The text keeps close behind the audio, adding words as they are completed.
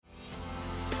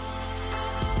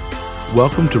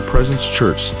Welcome to Presence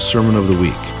Church Sermon of the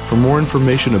Week. For more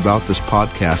information about this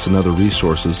podcast and other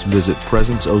resources, visit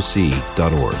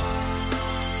presenceoc.org.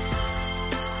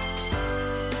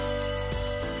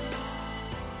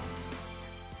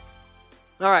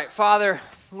 All right, Father,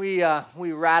 we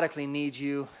radically need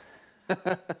you.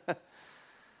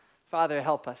 Father,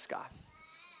 help us, God.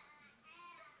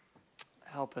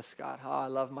 Help us, God. Oh, I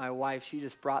love my wife. She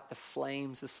just brought the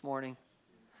flames this morning.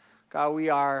 God, we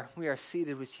are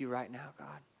seated with you right now,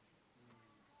 God.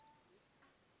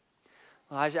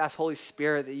 Well, I just ask, Holy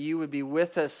Spirit, that you would be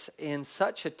with us in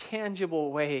such a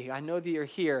tangible way. I know that you're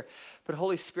here, but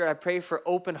Holy Spirit, I pray for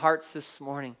open hearts this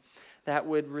morning that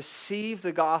would receive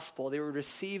the gospel, they would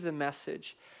receive the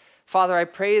message. Father, I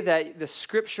pray that the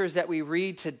scriptures that we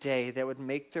read today, that would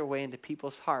make their way into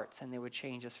people's hearts and they would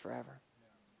change us forever.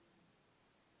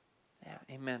 Yeah,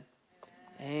 amen.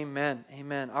 Amen.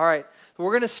 Amen. All right.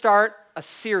 We're going to start a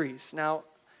series. Now,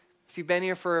 if you've been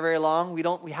here for very long,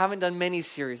 we haven't done many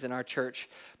series in our church,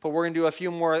 but we're going to do a few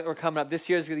more that are coming up.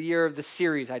 This year is the year of the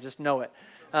series. I just know it.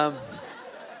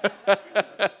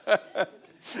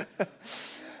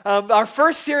 Our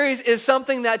first series is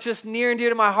something that's just near and dear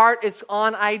to my heart. It's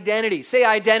on identity. Say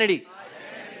identity.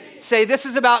 Say, this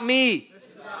is about me.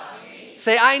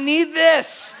 Say, I need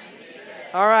this.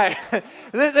 All right.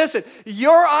 Listen,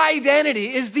 your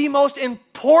identity is the most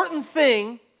important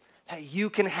thing that you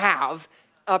can have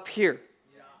up here.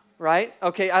 Right?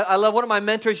 Okay, I love one of my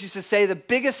mentors used to say, the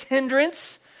biggest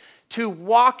hindrance to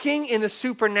walking in the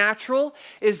supernatural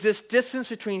is this distance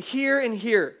between here and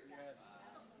here.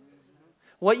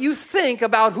 What you think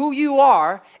about who you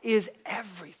are is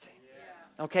everything.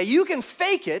 Okay, you can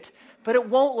fake it, but it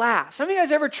won't last. Some of you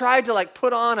guys ever tried to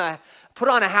put on a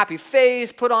happy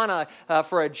face, put on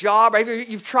for a job, right?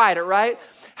 You've tried it, right?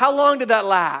 How long did that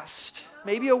last?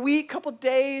 Maybe a week, couple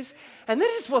days, and then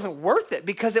it just wasn't worth it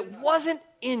because it wasn't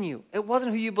in you. It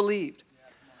wasn't who you believed.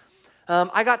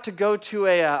 I got to go to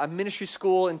a ministry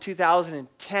school in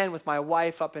 2010 with my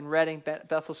wife up in Redding,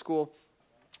 Bethel School.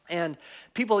 And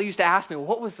people used to ask me,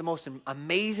 what was the most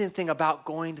amazing thing about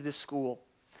going to this school?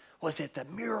 Was it the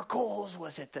miracles?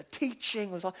 Was it the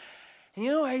teaching?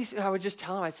 And I would just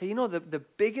tell them, I'd say, the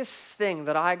biggest thing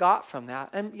that I got from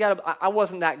that, and I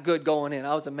wasn't that good going in.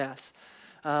 I was a mess.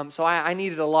 So I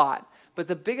needed a lot. But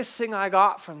the biggest thing I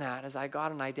got from that is I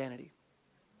got an identity.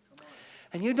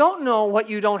 And you don't know what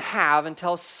you don't have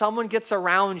until someone gets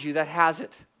around you that has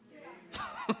it.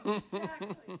 Exactly.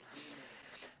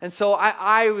 And so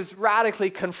I was radically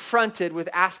confronted with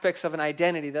aspects of an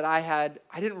identity that I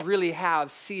didn't really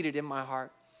have seated in my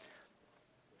heart.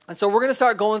 And so we're going to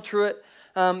start going through it,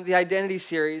 the identity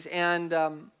series, and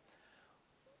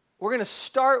we're going to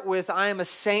start with I am a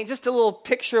saint, just a little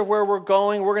picture of where we're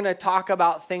going. We're going to talk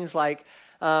about things like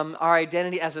our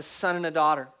identity as a son and a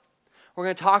daughter. We're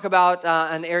going to talk about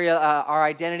an area, our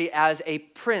identity as a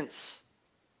prince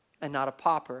and not a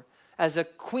pauper, as a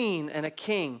queen and a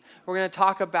king. We're going to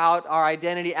talk about our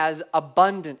identity as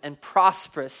abundant and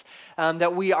prosperous,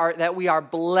 that we are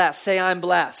blessed. Say, I'm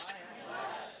blessed.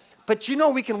 But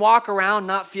we can walk around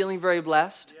not feeling very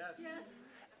blessed. Yes.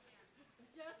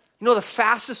 The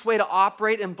fastest way to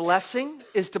operate in blessing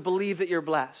is to believe that you're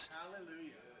blessed.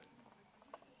 Hallelujah.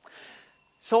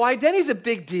 So identity is a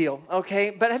big deal, okay?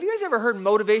 But have you guys ever heard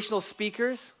motivational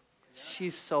speakers?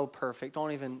 She's so perfect.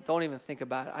 Don't even think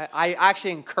about it. I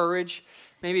actually encourage,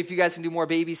 maybe if you guys can do more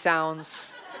baby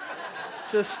sounds,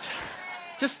 just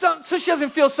don't, so she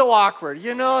doesn't feel so awkward,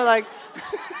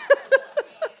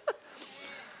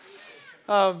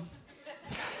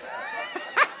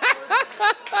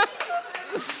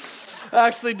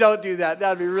 Actually, don't do that. That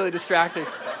would be really distracting.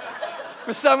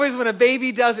 For some reason, when a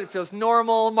baby does it, it feels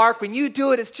normal. Mark, when you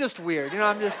do it, it's just weird.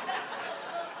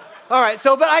 All right,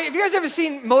 so, have you guys ever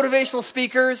seen motivational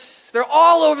speakers? They're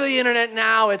all over the internet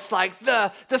now. It's like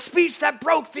the speech that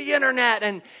broke the internet,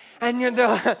 and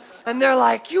they're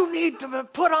like, you need to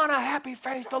put on a happy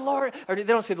face, the Lord. Or they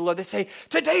don't say the Lord, they say,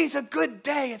 today's a good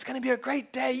day. It's going to be a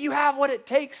great day. You have what it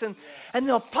takes, and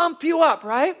they'll pump you up,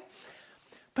 right?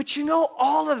 But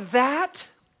all of that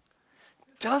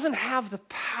doesn't have the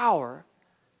power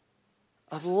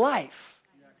of life.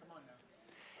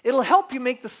 It'll help you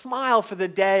make the smile for the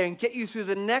day and get you through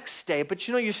the next day, but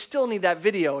you still need that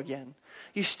video again.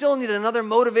 You still need another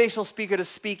motivational speaker to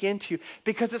speak into you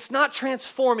because it's not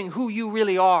transforming who you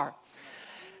really are.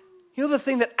 The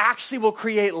thing that actually will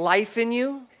create life in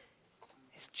you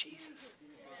is Jesus.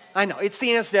 I know, it's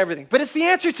the answer to everything, but it's the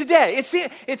answer today.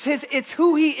 It's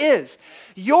who he is.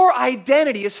 Your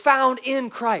identity is found in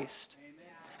Christ.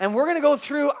 And we're going to go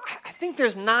through, I think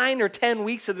there's 9 or 10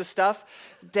 weeks of this stuff.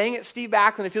 Dang it, Steve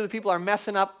Backlund, if you other people are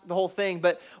messing up the whole thing.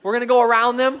 But we're going to go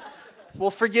around them.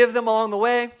 We'll forgive them along the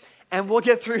way. And we're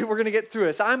going to get through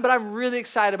it. But I'm really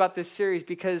excited about this series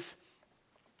because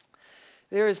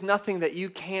there is nothing that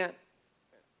you can't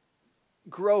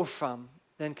grow from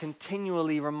than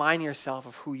continually remind yourself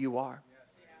of who you are.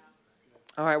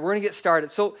 All right, we're going to get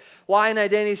started. So why an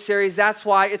identity series? That's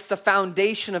why it's the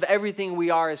foundation of everything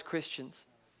we are as Christians.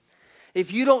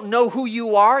 If you don't know who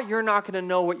you are, you're not going to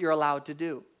know what you're allowed to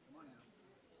do.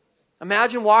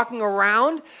 Imagine walking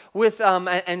around with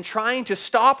and trying to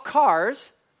stop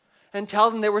cars and tell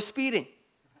them they were speeding.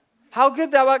 How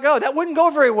good that would go? That wouldn't go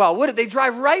very well, would it? They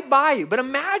drive right by you. But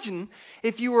imagine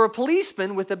if you were a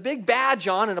policeman with a big badge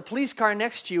on and a police car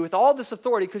next to you with all this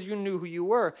authority because you knew who you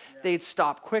were. They'd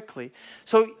stop quickly.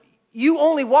 So you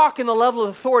only walk in the level of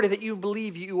authority that you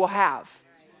believe you will have.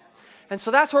 And so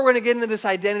that's where we're going to get into this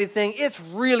identity thing. It's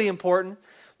really important.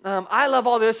 I love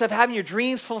all this stuff, having your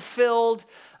dreams fulfilled,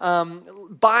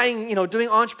 buying, doing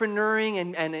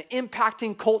entrepreneuring and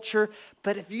impacting culture.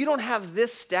 But if you don't have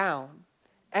this down,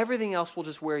 everything else will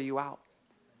just wear you out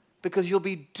because you'll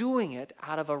be doing it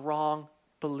out of a wrong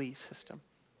belief system.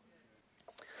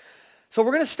 So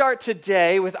we're going to start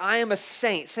today with I am a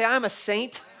saint. Say, I am a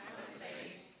saint.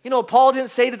 Paul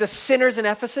didn't say to the sinners in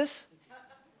Ephesus.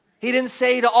 He didn't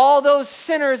say to all those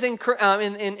sinners in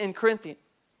Corinthian,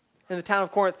 in the town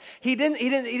of Corinth. He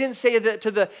didn't say that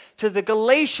to the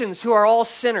Galatians who are all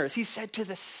sinners. He said to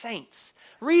the saints.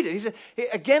 Read it. He said,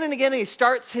 again and again, he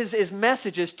starts his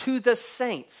messages to the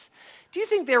saints. Do you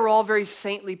think they were all very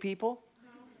saintly people?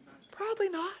 No. Probably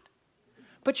not.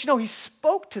 But he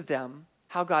spoke to them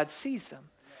how God sees them.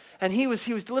 And he was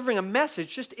delivering a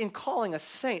message just in calling us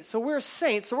saints. So we're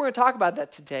saints, so we're going to talk about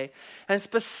that today. And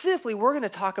specifically, we're going to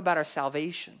talk about our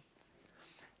salvation.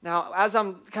 Now, as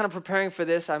I'm kind of preparing for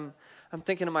this, I'm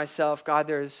thinking to myself, God,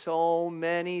 there's so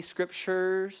many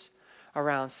scriptures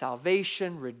around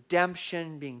salvation,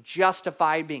 redemption, being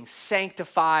justified, being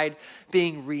sanctified,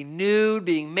 being renewed,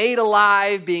 being made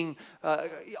alive,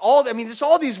 just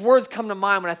all these words come to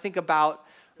mind when I think about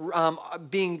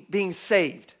being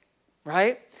saved,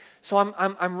 right? So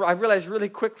I realize really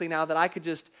quickly now that I could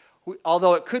just,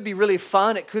 although it could be really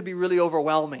fun, it could be really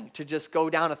overwhelming to just go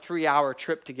down a 3-hour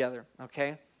trip together,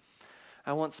 okay?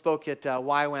 I once spoke at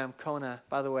YWAM Kona,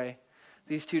 by the way.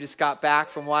 These two just got back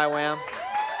from YWAM.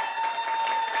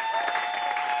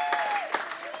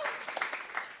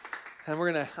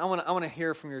 And I want to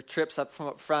hear from your trips up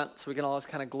front, so we can all just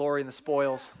kind of glory in the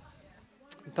spoils.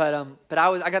 But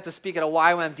I got to speak at a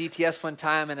YWAM DTS one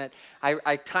time, and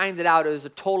I timed it out. It was a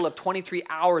total of 23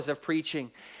 hours of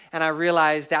preaching, and I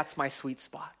realized that's my sweet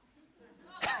spot.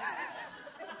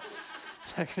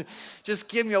 Just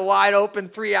give me a wide open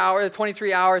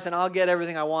 23 hours, and I'll get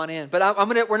everything I want in. But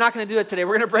we're not going to do it today.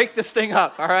 We're going to break this thing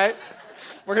up. All right,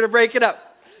 we're going to break it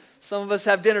up. Some of us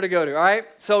have dinner to go to. All right,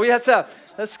 so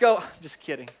let's go. I'm just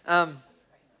kidding.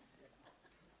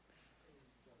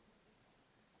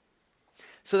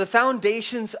 So the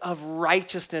foundations of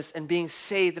righteousness and being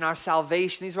saved and our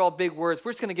salvation, these are all big words.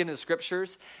 We're just going to get into the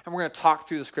scriptures, and we're going to talk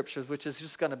through the scriptures, which is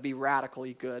just going to be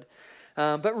radically good.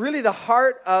 But really the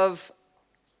heart of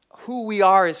who we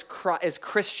are as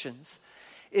Christians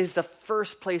is the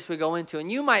first place we go into.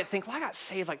 And you might think, well, I got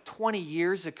saved like 20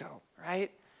 years ago,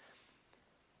 right?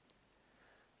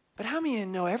 But how many of you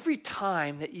know every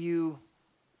time that you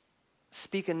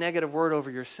speak a negative word over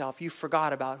yourself, you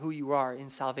forgot about who you are in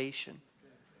salvation?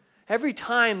 Every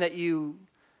time that you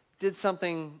did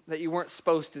something that you weren't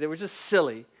supposed to, that was just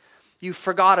silly, you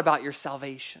forgot about your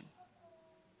salvation.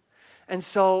 And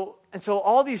so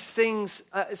all these things,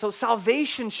 so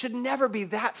salvation should never be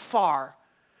that far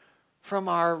from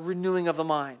our renewing of the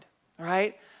mind,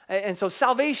 right? And so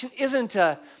salvation isn't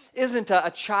a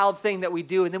child thing that we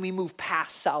do and then we move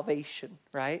past salvation,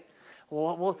 right?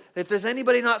 Well, if there's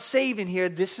anybody not saved in here,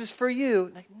 this is for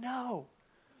you. Like, no.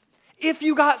 If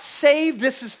you got saved,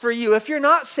 this is for you. If you're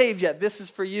not saved yet, this is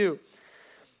for you.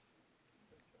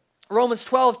 Revelations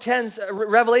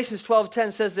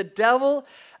 12:10 says, the devil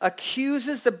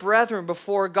accuses the brethren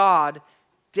before God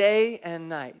day and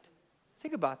night.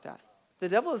 Think about that. The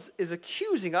devil is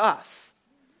accusing us.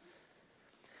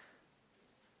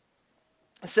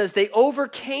 It says, they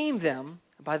overcame them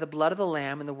by the blood of the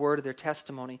Lamb and the word of their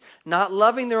testimony, not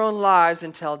loving their own lives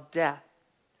until death.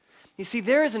 You see,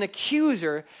 there is an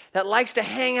accuser that likes to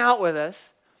hang out with us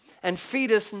and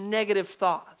feed us negative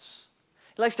thoughts.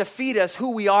 He likes to feed us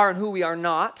who we are and who we are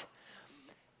not.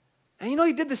 And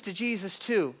he did this to Jesus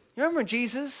too. You remember when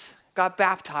Jesus got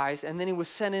baptized and then he was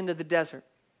sent into the desert,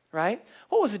 right?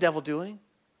 What was the devil doing?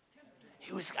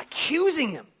 accusing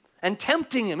him and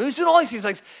tempting him. He was doing all these things.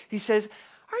 Like, he says,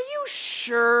 are you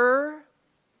sure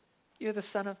you're the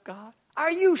Son of God?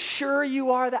 Are you sure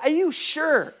you are that? Are you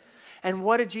sure? And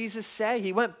what did Jesus say?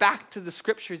 He went back to the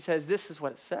scripture and says, this is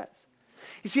what it says.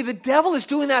 You see, the devil is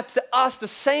doing that to us the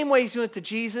same way he's doing it to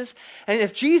Jesus. And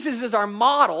if Jesus is our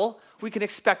model, we can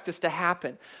expect this to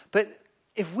happen. But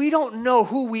if we don't know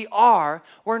who we are,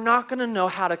 we're not going to know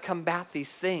how to combat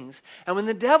these things. And when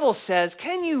the devil says,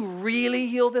 can you really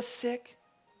heal the sick?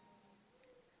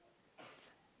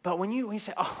 But when you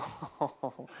say,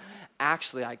 oh,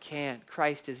 actually I can.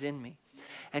 Christ is in me.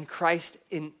 And Christ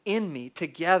in me,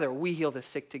 together, we heal the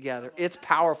sick together. It's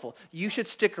powerful. You should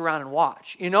stick around and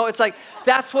watch. You know, it's like,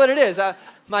 that's what it is.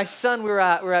 My son, we were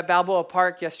at Balboa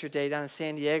Park yesterday down in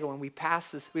San Diego, and we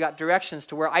passed this. We got directions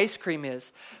to where ice cream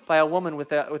is by a woman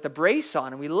with a brace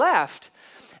on, and we left.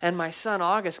 And my son,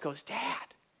 August, goes, Dad,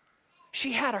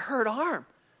 she had a hurt arm.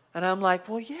 And I'm like,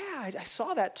 well, yeah, I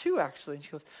saw that too, actually. And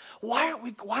she goes, why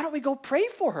don't we go pray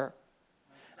for her?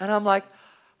 And I'm like,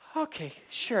 okay,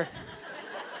 sure.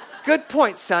 Good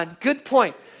point, son. Good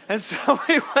point. And so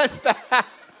we went back.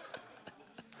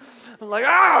 I'm like,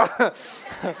 how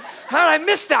did I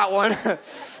miss that one?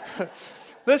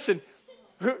 Listen,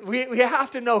 we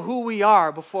have to know who we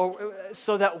are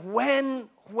so that when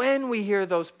we hear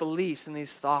those beliefs and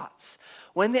these thoughts,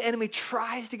 when the enemy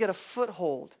tries to get a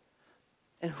foothold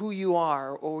in who you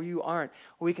are or you aren't,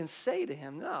 we can say to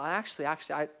him, no, actually,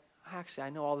 I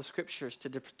know all the scriptures to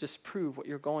disprove what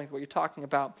you're talking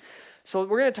about. So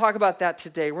we're going to talk about that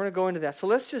today. We're going to go into that. So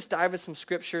let's just dive into some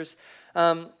scriptures.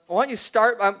 I want you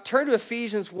to turn to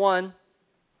Ephesians 1,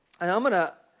 and I'm going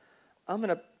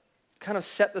to kind of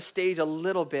set the stage a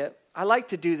little bit. I like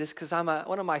to do this because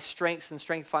one of my strengths and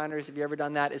strength finders, if you've ever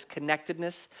done that, is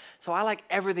connectedness. So I like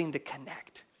everything to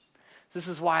connect. This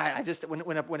is why I just,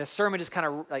 when a sermon just kind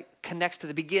of like connects to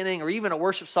the beginning, or even a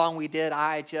worship song we did,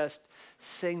 I just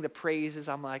sing the praises.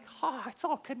 I'm like, it's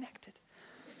all connected.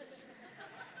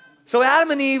 So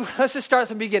Adam and Eve, let's just start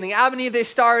from the beginning. Adam and Eve, they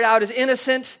started out as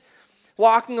innocent,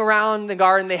 walking around the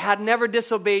garden. They had never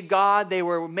disobeyed God. They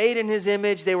were made in his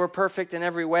image. They were perfect in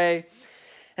every way.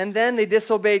 And then they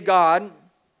disobeyed God.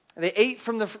 They ate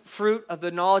from the fruit of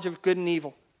the knowledge of good and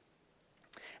evil.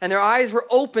 And their eyes were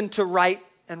open to right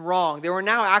and wrong. They were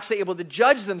now actually able to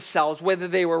judge themselves whether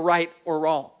they were right or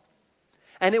wrong.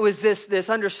 And it was this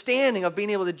understanding of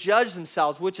being able to judge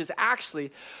themselves, which is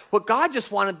actually what God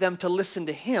just wanted them to listen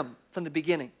to him from the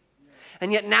beginning.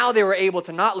 And yet now they were able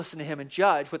to not listen to him and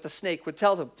judge what the snake would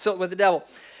tell them, so with the devil.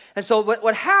 And so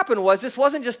what happened was, this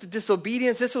wasn't just a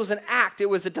disobedience, this was an act. It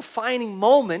was a defining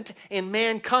moment in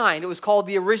mankind. It was called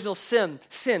the original sin,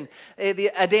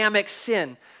 the Adamic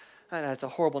sin. I know it's a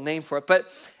horrible name for it,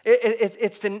 but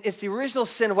it's the original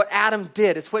sin of what Adam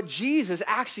did. It's what Jesus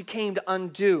actually came to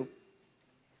undo.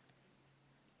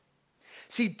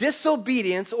 See,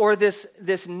 disobedience, or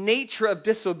this nature of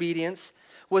disobedience,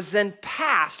 was then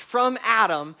passed from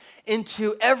Adam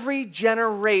into every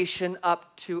generation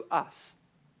up to us.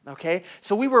 Okay?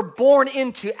 So we were born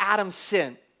into Adam's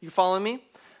sin. You following me?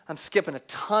 I'm skipping a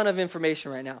ton of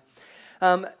information right now.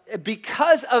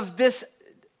 Because of this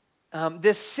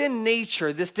sin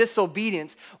nature, this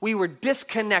disobedience, we were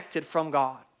disconnected from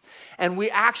God. And we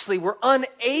actually were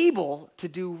unable to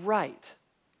do right.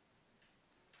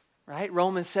 Right?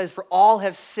 Romans says, for all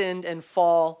have sinned and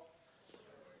fall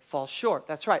short.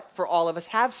 That's right. For all of us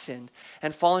have sinned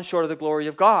and fallen short of the glory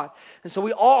of God. And so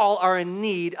we all are in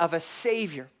need of a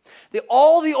Savior.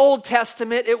 All the Old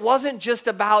Testament, it wasn't just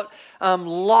about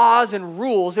laws and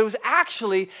rules. It was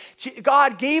actually,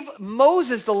 God gave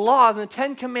Moses the laws and the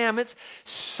 10 Commandments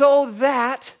so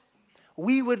that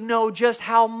we would know just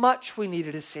how much we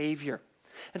needed a Savior.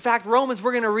 In fact, Romans,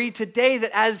 we're going to read today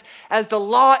that as the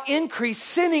law increased,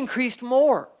 sin increased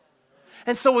more.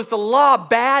 And so was the law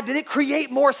bad? Did it create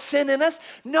more sin in us?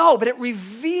 No, but it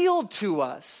revealed to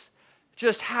us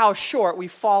just how short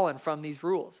we've fallen from these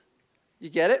rules. You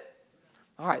get it?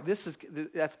 All right,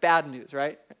 that's bad news,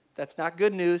 right? That's not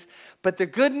good news. But the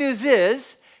good news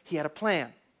is, he had a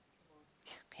plan.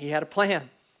 He had a plan.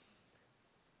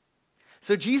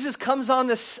 So Jesus comes on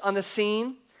the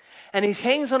scene, and he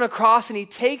hangs on a cross, and he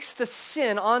takes the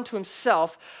sin onto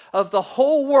himself of the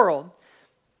whole world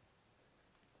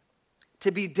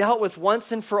to be dealt with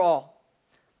once and for all.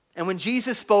 And when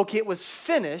Jesus spoke, it was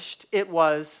finished. It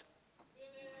was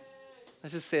finished.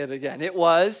 Let's just say it again. It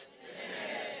was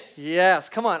finished. Yes,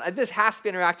 come on. This has to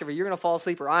be interactive, or you're going to fall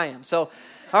asleep, or I am. So,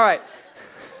 all right.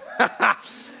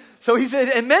 So he said,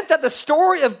 it meant that the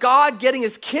story of God getting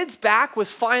his kids back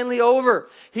was finally over.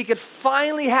 He could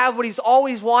finally have what he's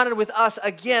always wanted with us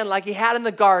again, like he had in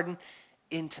the garden,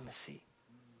 intimacy.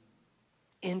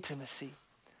 intimacy.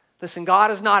 Listen, God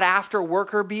is not after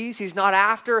worker bees. He's not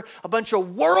after a bunch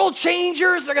of world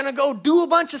changers. They're going to go do a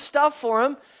bunch of stuff for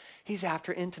him. He's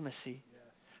after intimacy.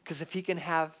 Because if he can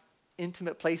have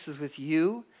intimate places with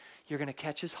you, you're going to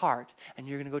catch his heart and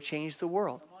you're going to go change the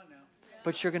world.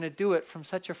 But you're going to do it from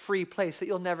such a free place that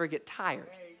you'll never get tired.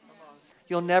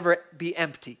 You'll never be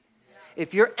empty.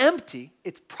 If you're empty,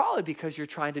 it's probably because you're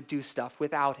trying to do stuff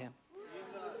without him.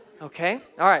 Okay?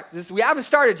 All right. We haven't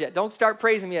started yet. Don't start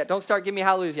praising me yet. Don't start giving me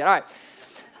hallelujahs yet. All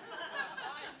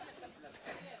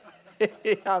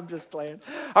right. I'm just playing.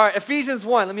 All right. Ephesians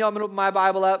 1. I'm going to open my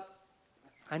Bible up.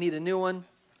 I need a new one.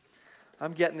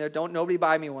 I'm getting there. Nobody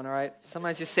buy me one, all right?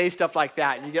 Sometimes you say stuff like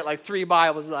that, and you get like 3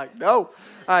 Bibles. Like, no. All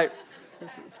right.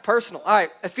 It's personal. All right.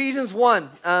 Ephesians 1,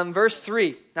 verse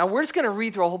 3. Now, we're just going to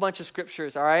read through a whole bunch of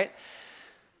scriptures, all right?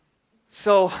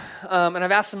 So, and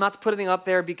I've asked them not to put anything up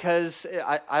there because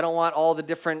I don't want all the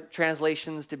different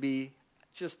translations to be,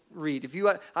 just read.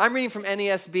 I'm reading from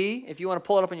NASB. If you want to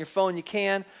pull it up on your phone, you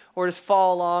can, or just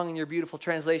follow along in your beautiful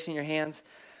translation in your hands.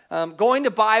 Going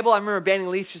to Bible, I remember Banning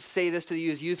Leaf used to say this to the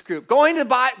youth group. Going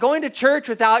to church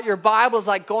without your Bible is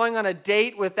like going on a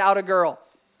date without a girl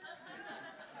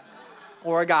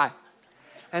or a guy.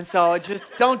 And so just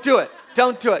don't do it.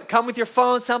 Don't do it. Come with your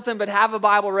phone, something, but have a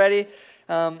Bible ready.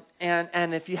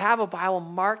 And if you have a Bible,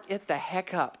 mark it the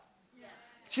heck up.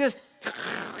 Just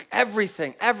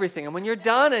everything. And when you're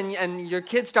done and your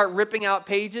kids start ripping out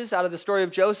pages out of the story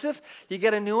of Joseph, you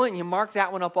get a new one and you mark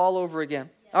that one up all over again.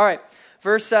 All right.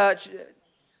 Where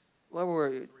were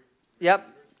we? Yep.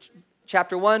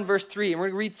 Chapter 1, verse 3. And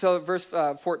we're going to read to verse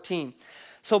 14.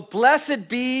 So blessed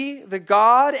be the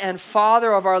God and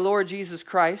Father of our Lord Jesus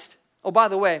Christ. Oh, by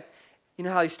the way, you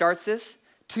know how he starts this?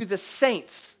 To the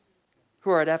saints who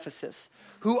are at Ephesus,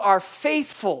 who are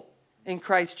faithful in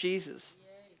Christ Jesus.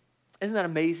 Isn't that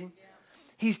amazing?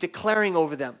 He's declaring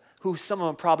over them, who some of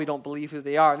them probably don't believe who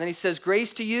they are. And then he says,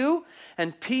 grace to you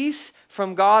and peace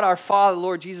from God our Father,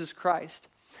 Lord Jesus Christ.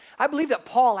 I believe that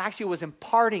Paul actually was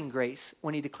imparting grace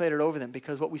when he declared it over them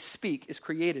because what we speak is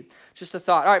created. Just a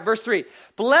thought. All right, verse 3.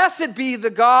 Blessed be the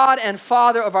God and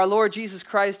Father of our Lord Jesus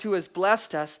Christ, who has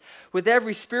blessed us with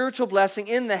every spiritual blessing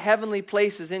in the heavenly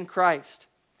places in Christ,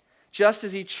 just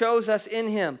as he chose us in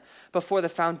him before the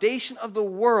foundation of the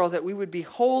world, that we would be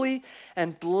holy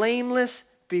and blameless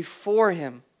before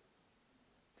him.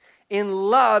 In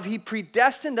love, he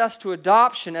predestined us to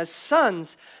adoption as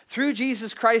sons through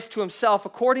Jesus Christ to himself,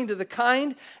 according to the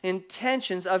kind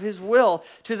intentions of his will,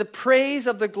 to the praise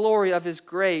of the glory of his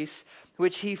grace,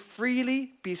 which he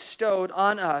freely bestowed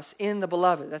on us in the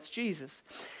beloved. That's Jesus.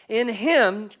 In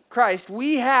him, Christ,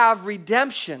 we have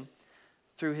redemption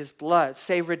through his blood.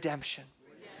 Say redemption.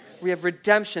 We have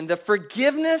redemption, the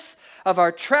forgiveness of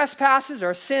our trespasses,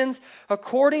 our sins,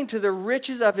 according to the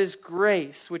riches of his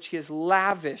grace, which he has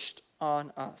lavished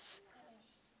on us.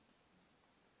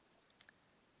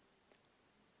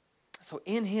 So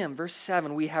in him, verse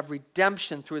 7, we have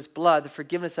redemption through his blood, the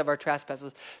forgiveness of our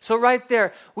trespasses. So right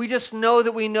there, we just know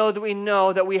that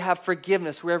we have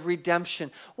forgiveness. We have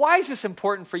redemption. Why is this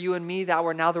important for you and me now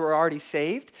that we're already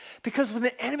saved? Because when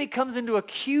the enemy comes in to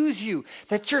accuse you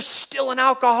that you're still an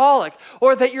alcoholic,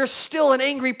 or that you're still an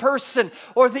angry person,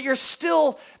 or that you're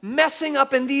still messing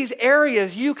up in these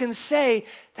areas, you can say,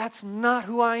 that's not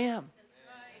who I am.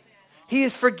 He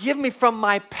has forgiven me from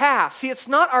my past. See, it's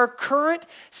not our current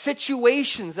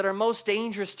situations that are most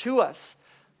dangerous to us,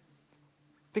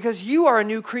 because you are a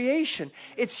new creation.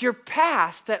 It's your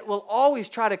past that will always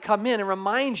try to come in and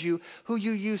remind you who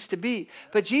you used to be.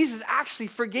 But Jesus actually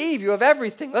forgave you of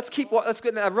everything. Let's go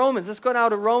to Romans. Let's go now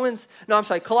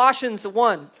to Colossians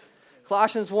 1.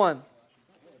 Colossians 1.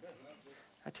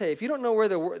 I tell you, if you don't know where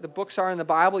the books are in the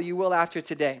Bible, you will after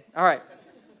today. All right.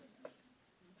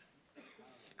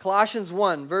 Colossians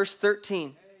 1, verse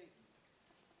 13.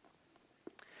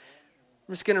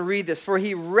 I'm just going to read this. For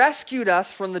he rescued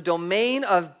us from the domain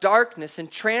of darkness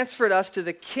and transferred us to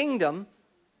the kingdom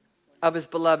of his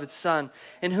beloved Son,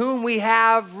 in whom we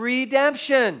have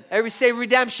redemption. Everybody say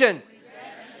redemption.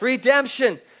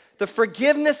 Redemption. The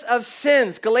forgiveness of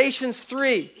sins. Galatians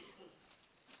 3.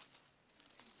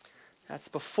 That's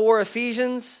before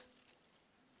Ephesians.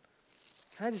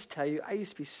 Can I just tell you, I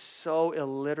used to be so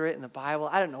illiterate in the Bible.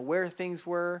 I didn't know where things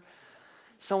were.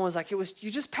 Someone was like,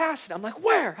 you just passed it. I'm like,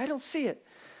 where? I don't see it.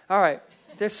 All right.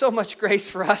 There's so much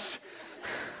grace for us.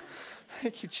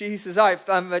 Thank you, Jesus. All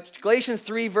right. Galatians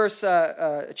 3,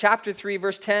 chapter 3,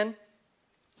 verse 10.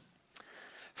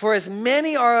 For as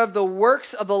many are of the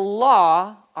works of the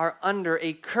law are under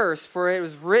a curse, for it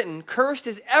was written, cursed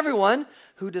is everyone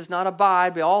who does not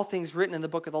abide by all things written in the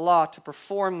book of the law to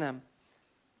perform them.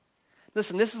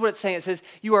 Listen, this is what it's saying. It says,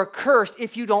 you are cursed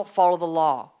if you don't follow the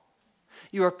law.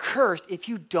 You are cursed if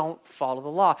you don't follow the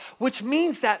law, which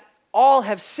means that all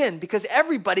have sinned because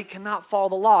everybody cannot follow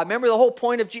the law. Remember, the whole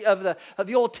point of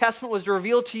the Old Testament was to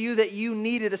reveal to you that you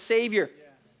needed a Savior.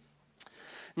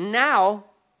 Yeah. Now,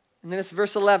 and then it's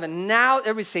verse 11. Now,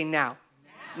 everybody say now.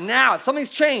 Now, something's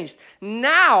changed.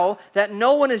 Now that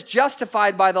no one is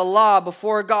justified by the law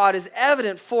before God is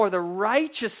evident, for the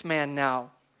righteous man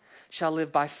now shall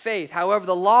live by faith. However,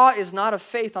 the law is not of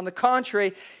faith. On the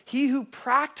contrary, he who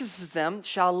practices them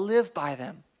shall live by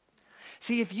them.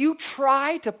 See, if you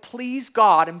try to please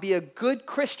God and be a good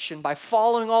Christian by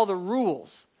following all the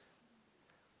rules,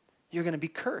 you're going to be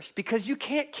cursed because you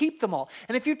can't keep them all.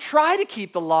 And if you try to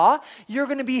keep the law, you're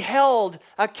going to be held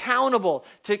accountable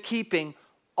to keeping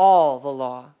all the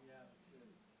law.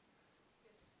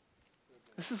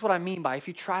 This is what I mean by if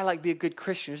you try like be a good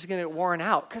Christian, you're just going to get worn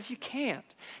out because you can't.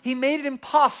 He made it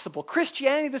impossible.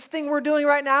 Christianity, this thing we're doing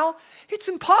right now, it's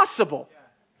impossible.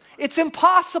 It's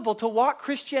impossible to walk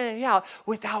Christianity out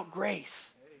without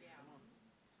grace.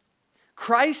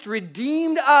 Christ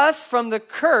redeemed us from the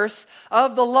curse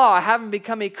of the law, having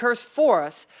become a curse for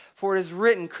us. For it is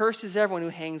written, cursed is everyone who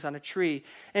hangs on a tree,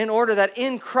 in order that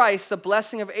in Christ the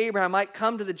blessing of Abraham might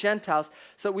come to the Gentiles,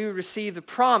 so that we would receive the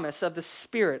promise of the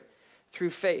Spirit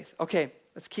through faith. Okay,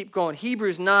 let's keep going.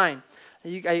 Hebrews 9. Are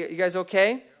you guys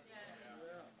okay? Yes.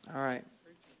 All right.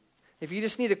 If you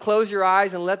just need to close your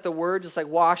eyes and let the word just like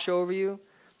wash over you,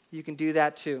 you can do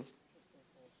that too.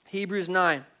 Hebrews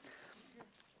 9.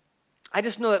 I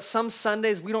just know that some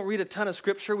Sundays we don't read a ton of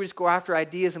scripture. We just go after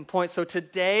ideas and points. So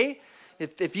today,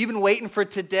 if you've been waiting for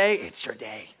today, it's your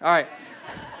day. All right.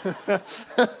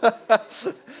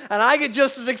 And I get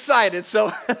just as excited.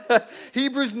 So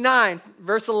Hebrews 9,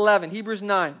 verse 11. Hebrews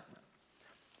 9.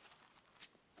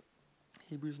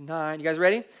 Hebrews 9. You guys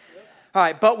ready? Yep. All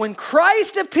right. But when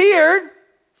Christ appeared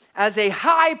as a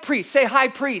high priest. Say high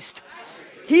priest. High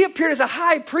priest. He appeared as a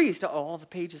high priest. Oh, all the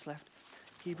pages left.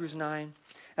 Hebrews 9.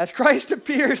 As Christ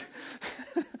appeared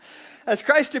as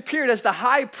the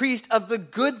high priest of the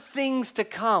good things to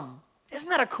come. Isn't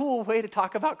that a cool way to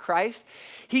talk about Christ?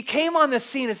 He came on the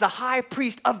scene as the high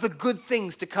priest of the good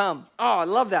things to come. Oh, I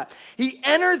love that. He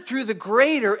entered through the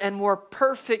greater and more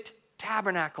perfect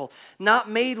tabernacle, not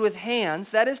made with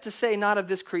hands, that is to say, not of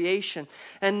this creation,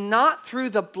 and not through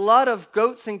the blood of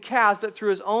goats and calves, but through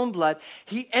his own blood.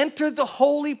 He entered the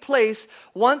holy place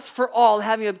once for all,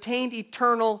 having obtained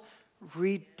eternal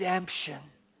redemption.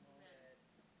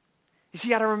 You see,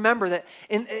 you got to remember that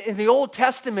in the Old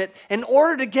Testament, in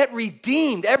order to get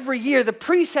redeemed every year, the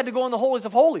priests had to go in the holies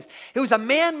of holies. It was a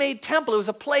man-made temple. It was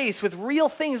a place with real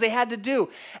things they had to do.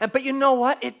 But you know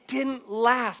what? It didn't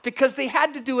last because they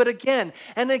had to do it again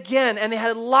and again. And they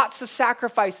had lots of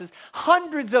sacrifices,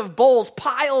 hundreds of bulls,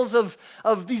 piles of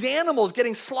these animals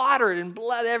getting slaughtered and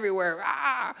blood everywhere.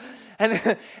 Ah!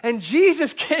 And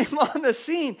Jesus came on the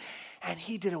scene and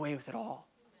he did away with it all.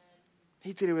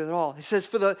 He did it with it all. He says,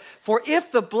 for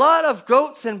if the blood of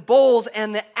goats and bulls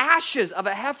and the ashes of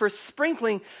a heifer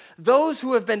sprinkling those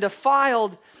who have been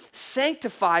defiled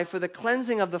sanctify for the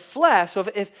cleansing of the flesh. So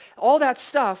if all that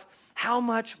stuff, how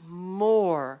much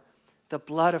more the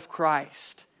blood of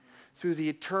Christ through the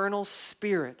eternal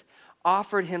Spirit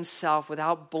offered himself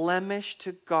without blemish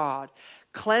to God.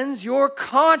 Cleanse your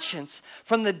conscience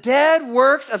from the dead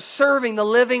works of serving the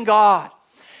living God.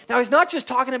 Now, he's not just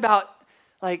talking about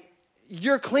like,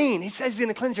 you're clean. He says he's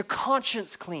going to cleanse your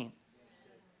conscience clean.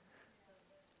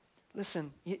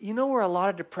 Listen, you know where a lot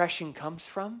of depression comes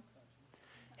from?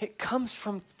 It comes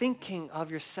from thinking of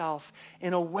yourself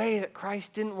in a way that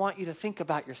Christ didn't want you to think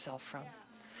about yourself from.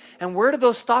 And where did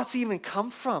those thoughts even come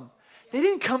from? They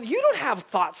didn't come, you don't have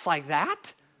thoughts like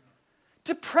that.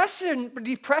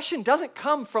 Depression doesn't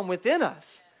come from within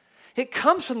us. It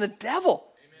comes from the devil.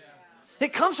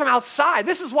 It comes from outside.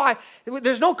 This is why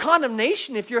there's no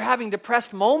condemnation if you're having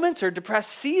depressed moments or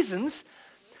depressed seasons.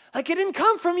 Like it didn't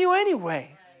come from you anyway.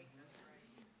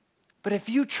 But if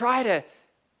you try to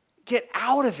get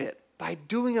out of it by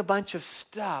doing a bunch of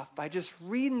stuff, by just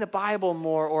reading the Bible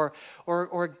more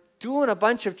or doing a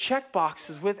bunch of check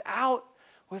boxes without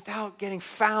getting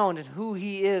found in who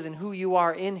he is and who you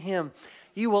are in him,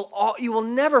 you will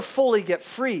never fully get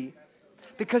free.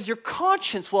 Because your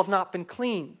conscience will have not been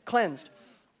cleansed.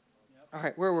 All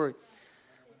right, where were we?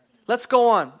 Let's go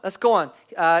on.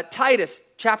 Titus,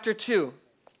 chapter 2.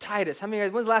 Titus. How many of you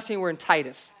guys, when's the last time you were in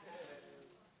Titus?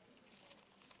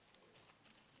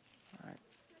 All right.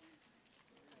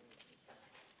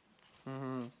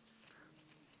 Mm-hmm.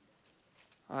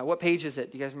 All right, what page is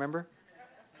it? Do you guys remember?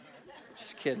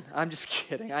 Just kidding. I'm just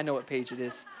kidding. I know what page it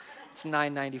is. It's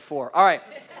 994. All right.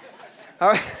 All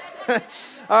right.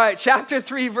 All right, chapter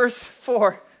 3, verse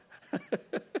 4.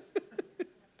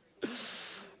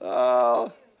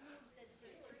 Oh.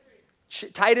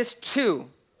 Titus 2.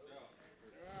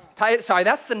 Sorry,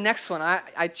 that's the next one.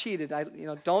 I cheated.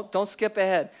 Don't skip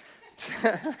ahead.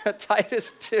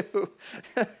 Titus 2.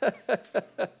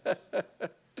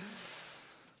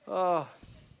 Oh.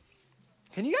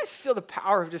 Can you guys feel the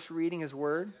power of just reading his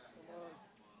word?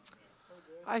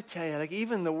 I tell you, like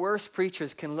even the worst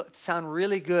preachers can sound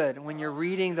really good when you're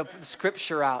reading the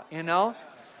scripture out, you know?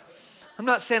 I'm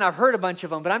not saying I've heard a bunch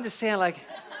of them, but I'm just saying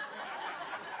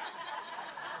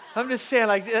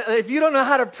if you don't know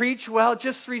how to preach well,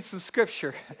 just read some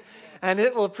scripture and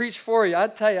it will preach for you. I'll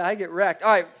tell you, I get wrecked.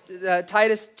 All right,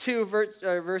 Titus 2,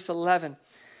 verse 11.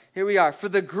 Here we are. For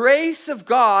the grace of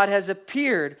God has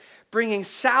appeared, bringing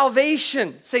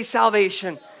salvation, say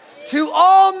salvation, to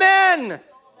all men.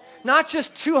 Not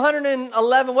just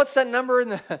 211, what's that number in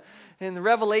the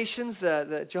Revelations,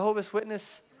 the Jehovah's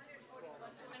Witness?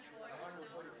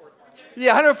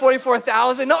 Yeah,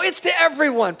 144,000. No, it's to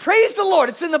everyone. Praise the Lord.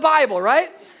 It's in the Bible, right?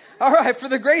 All right, for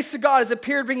the grace of God has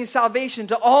appeared, bringing salvation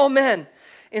to all men,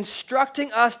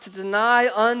 instructing us to deny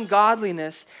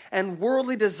ungodliness and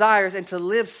worldly desires and to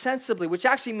live sensibly, which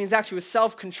actually means with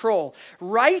self-control,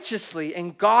 righteously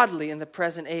and godly in the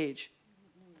present age.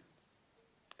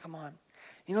 Come on.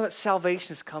 You know that salvation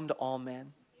has come to all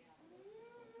men.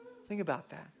 Think about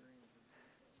that.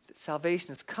 That salvation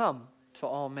has come to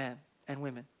all men and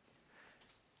women.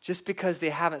 Just because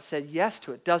they haven't said yes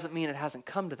to it doesn't mean it hasn't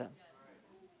come to them.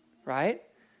 Right?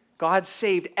 God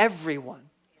saved everyone.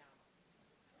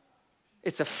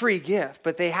 It's a free gift,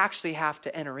 but they actually have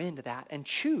to enter into that and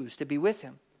choose to be with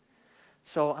him.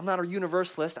 So I'm not a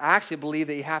universalist. I actually believe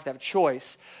that you have to have a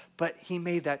choice. But he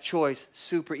made that choice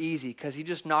super easy because he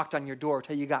just knocked on your door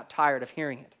until you got tired of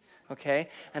hearing it. Okay?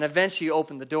 And eventually you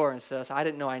opened the door and says, I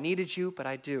didn't know I needed you, but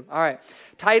I do. All right.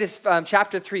 Titus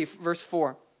chapter 3, verse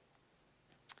 4.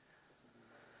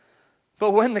 But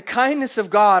when the kindness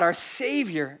of God, our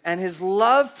Savior, and his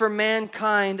love for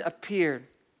mankind appeared.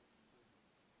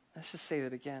 Let's just say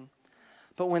that again.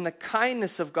 But when the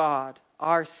kindness of God,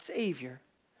 our Savior.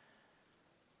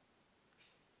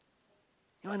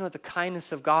 You want to know what the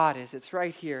kindness of God is? It's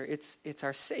right here. It's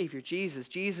our Savior, Jesus.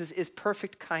 Jesus is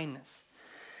perfect kindness.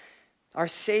 Our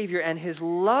Savior and his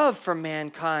love for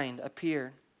mankind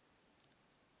appeared.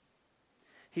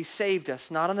 He saved us,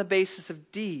 not on the basis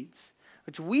of deeds,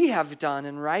 which we have done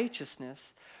in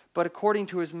righteousness, but according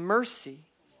to his mercy,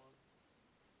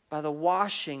 by the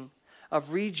washing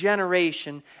of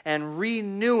regeneration and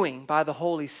renewing by the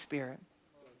Holy Spirit.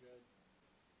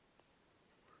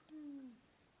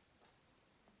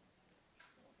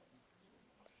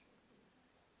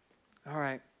 All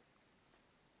right.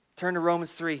 Turn to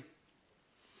Romans 3.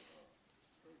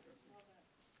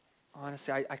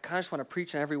 Honestly, I kind of just want to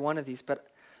preach on every one of these, but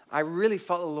I really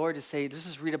felt the Lord to say,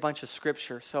 just read a bunch of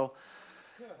scripture. So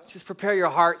just prepare your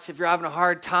hearts. If you're having a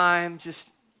hard time, just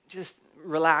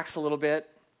relax a little bit.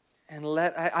 And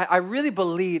I really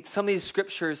believe some of these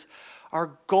scriptures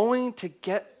are going to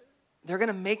they're going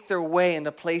to make their way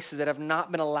into places that have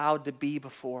not been allowed to be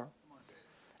before.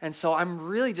 And so I'm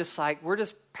really just we're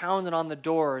just pounding on the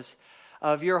doors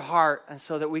of your heart, and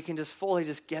so that we can just fully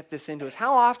just get this into us.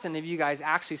 How often have you guys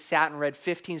actually sat and read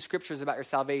 15 scriptures about your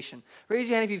salvation? Raise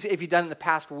your hand if you've done it in the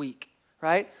past week,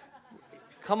 right?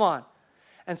 Come on.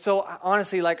 And so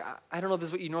honestly, I don't know if this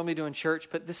is what you normally do in church,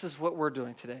 but this is what we're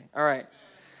doing today. All right.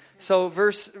 So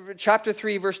chapter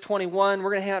 3, verse 21,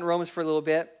 we're going to hang out in Romans for a little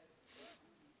bit.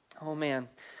 Oh, man.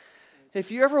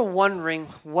 If you're ever wondering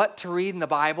what to read in the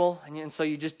Bible, and so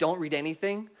you just don't read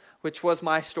anything, which was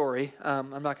my story.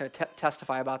 I'm not going to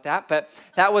testify about that, but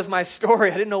that was my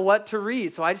story. I didn't know what to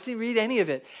read, so I just didn't read any of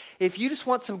it. If you just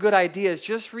want some good ideas,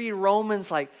 just read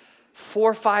Romans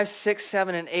 4, 5, 6,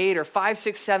 7, and 8, or 5,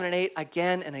 6, 7, and 8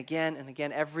 again and again and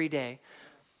again every day,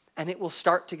 and it will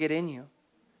start to get in you.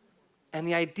 And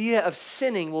the idea of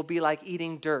sinning will be like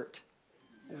eating dirt.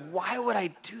 Why would I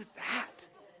do that?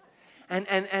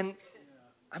 And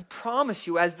I promise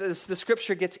you, as the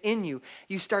scripture gets in you,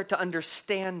 you start to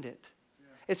understand it.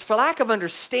 It's for lack of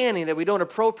understanding that we don't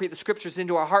appropriate the scriptures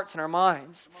into our hearts and our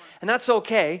minds. And that's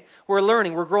okay. We're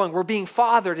learning, we're growing, we're being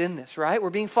fathered in this, right? We're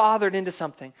being fathered into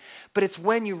something. But it's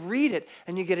when you read it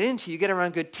and you get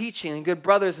around good teaching and good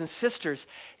brothers and sisters,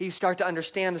 you start to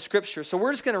understand the scripture. So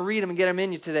we're just going to read them and get them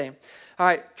in you today. All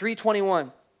right,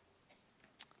 3:21.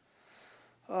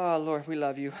 Oh, Lord, we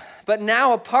love you. But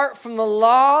now, apart from the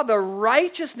law, the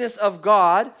righteousness of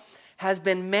God has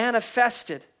been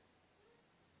manifested.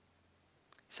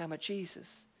 He's talking about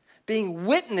Jesus. Being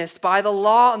witnessed by the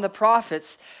law and the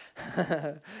prophets,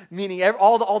 Meaning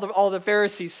all the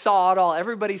Pharisees saw it all.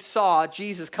 Everybody saw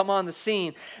Jesus come on the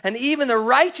scene. And even the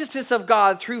righteousness of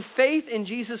God through faith in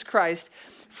Jesus Christ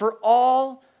for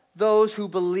all those who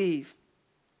believe.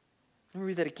 Let me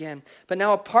read that again. But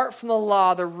now apart from the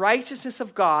law, the righteousness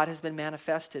of God has been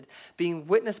manifested, being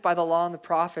witnessed by the law and the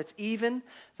prophets, even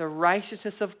the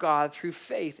righteousness of God through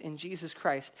faith in Jesus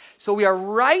Christ. So we are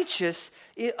righteous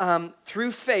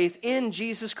through faith in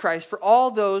Jesus Christ for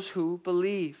all those who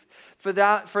believe. For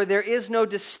there is no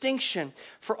distinction.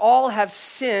 For all have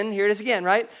sinned, here it is again,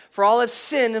 right? For all have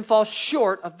sinned and fall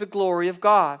short of the glory of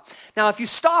God. Now, if you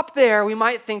stop there, we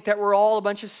might think that we're all a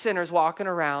bunch of sinners walking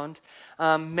around,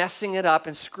 messing it up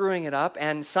and screwing it up,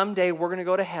 and someday we're going to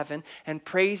go to heaven, and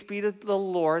praise be to the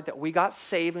Lord that we got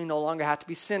saved and we no longer have to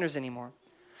be sinners anymore.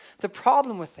 The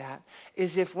problem with that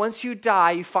is if once you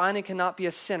die, you finally cannot be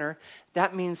a sinner,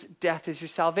 that means death is your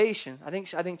salvation. I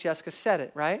think Jessica said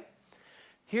it, right?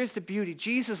 Here's the beauty.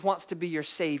 Jesus wants to be your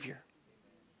Savior.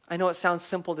 I know it sounds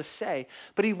simple to say,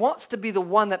 but he wants to be the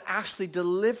one that actually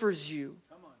delivers you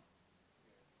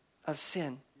of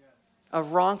sin,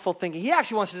 of wrongful thinking. He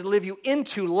actually wants to deliver you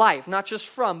into life, not just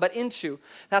from, but into.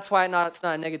 That's why it's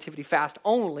not a negativity fast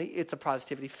only, it's a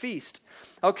positivity feast.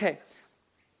 Okay.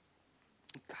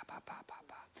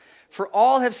 For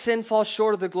all have sinned, fall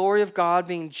short of the glory of God,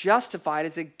 being justified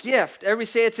as a gift. Everybody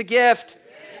say it's a gift.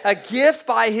 A gift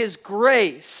by his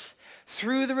grace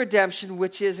through the redemption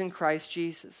which is in Christ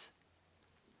Jesus.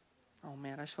 Oh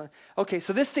man, okay,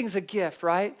 so this thing's a gift,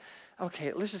 right?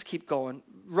 Okay, let's just keep going.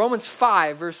 Romans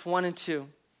 5, verse 1 and 2.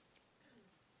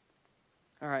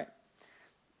 All right.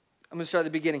 I'm going to start at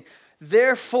the beginning.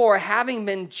 Therefore, having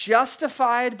been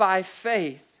justified by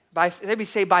faith, let me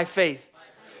say by faith.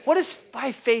 What does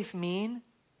by faith mean?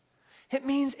 It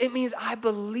means I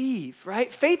believe,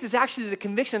 right? Faith is actually the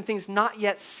conviction of things not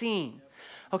yet seen.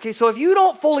 Okay, so if you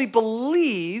don't fully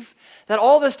believe that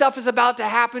all this stuff is about to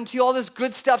happen to you, all this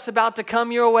good stuff's about to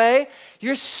come your way,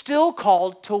 you're still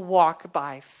called to walk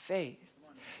by faith.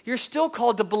 You're still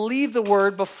called to believe the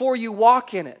word before you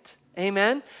walk in it.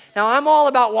 Amen? Now, I'm all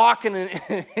about walking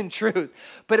in truth.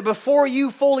 But before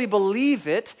you fully believe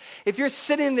it, if you're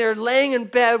sitting there laying in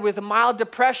bed with a mild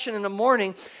depression in the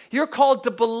morning, you're called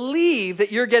to believe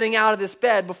that you're getting out of this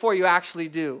bed before you actually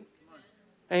do.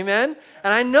 Amen?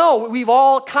 And I know we've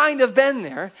all kind of been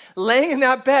there, laying in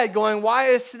that bed going, why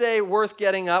is today worth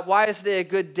getting up? Why is today a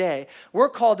good day? We're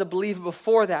called to believe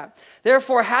before that.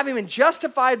 Therefore, having been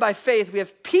justified by faith, we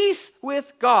have peace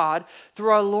with God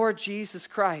through our Lord Jesus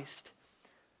Christ.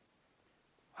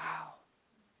 Wow.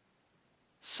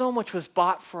 So much was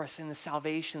bought for us in the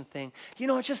salvation thing. You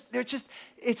know,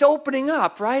 it's opening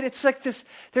up, right? It's like this,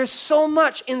 there's so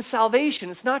much in salvation.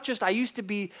 It's not just I used to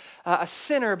be a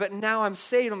sinner, but now I'm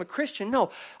saved, I'm a Christian.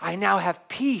 No, I now have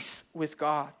peace with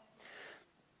God.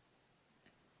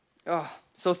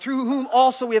 So through whom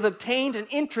also we have obtained an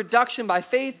introduction by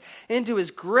faith into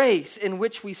his grace in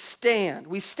which we stand.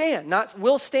 We stand, not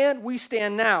will stand, we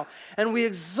stand now. And we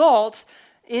exalt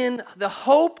in the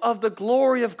hope of the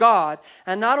glory of God.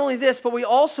 And not only this, but we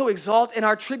also exalt in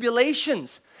our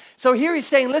tribulations. So here he's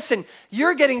saying, listen,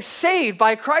 you're getting saved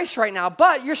by Christ right now,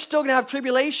 but you're still going to have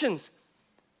tribulations.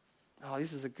 Oh,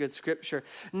 this is a good scripture.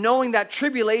 Knowing that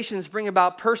tribulations bring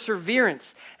about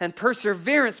perseverance, and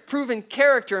perseverance, proven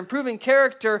character, and proven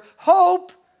character,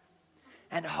 hope.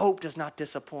 And hope does not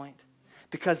disappoint,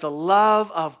 because the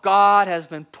love of God has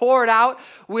been poured out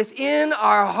within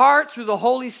our heart through the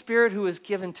Holy Spirit who is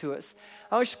given to us.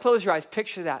 I want you to close your eyes.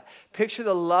 Picture that. Picture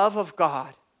the love of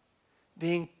God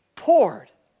being poured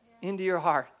into your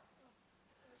heart.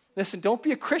 Listen, don't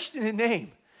be a Christian in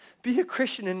name. Be a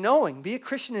Christian in knowing. Be a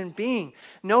Christian in being.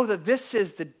 Know that this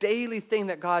is the daily thing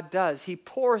that God does. He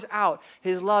pours out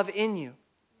his love in you.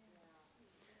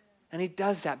 And he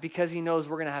does that because he knows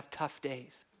we're going to have tough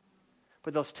days.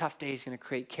 But those tough days are going to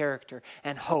create character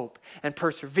and hope and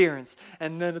perseverance.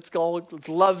 And then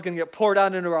love's going to get poured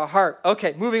out into our heart.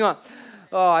 Okay, moving on.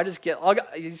 Oh, I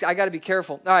got to be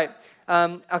careful. All right.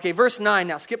 Okay, verse 9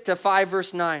 now. Skip to 5,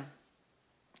 verse 9.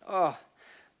 Oh.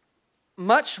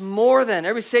 Much more than.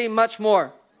 Everybody say much more.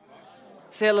 Much more.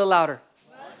 Say it a little louder.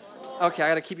 Okay, I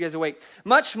got to keep you guys awake.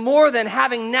 Much more than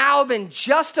having now been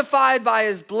justified by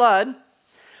his blood,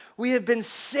 we have been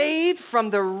saved from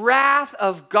the wrath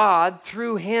of God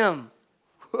through him.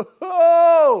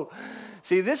 Whoa!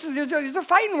 See, these are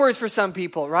fighting words for some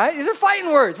people, right? These are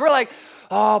fighting words. We're like,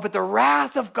 oh, but the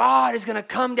wrath of God is going to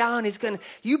come down.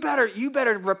 You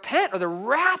better repent, or the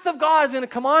wrath of God is going to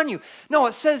come on you. No,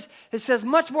 it says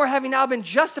much more having now been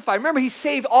justified. Remember, he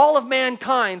saved all of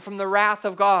mankind from the wrath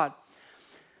of God.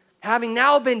 having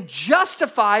now been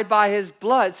justified by his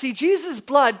blood. See, Jesus'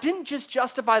 blood didn't just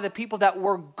justify the people that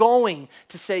were going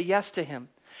to say yes to him.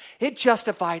 It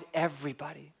justified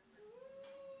everybody.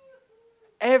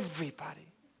 Everybody.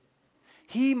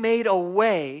 He made a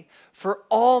way for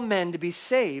all men to be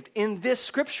saved in this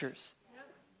scriptures.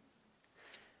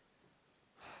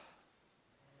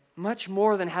 Much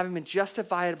more than having been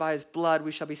justified by his blood,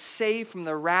 we shall be saved from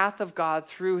the wrath of God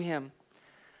through him.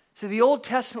 So the Old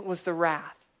Testament was the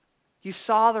wrath. You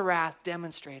saw the wrath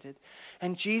demonstrated.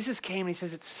 And Jesus came and he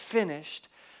says, it's finished.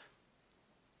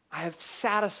 I have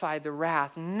satisfied the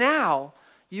wrath. Now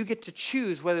you get to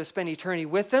choose whether to spend eternity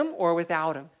with him or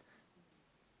without him.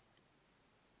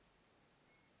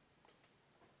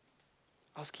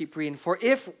 I'll just keep reading. For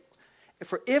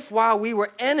if while we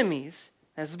were enemies,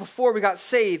 as before we got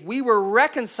saved, we were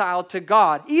reconciled to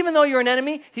God. Even though you're an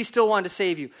enemy, he still wanted to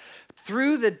save you.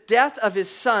 Through the death of his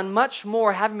son, much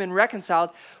more, having been reconciled,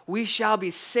 we shall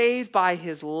be saved by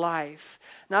his life.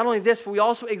 Not only this, but we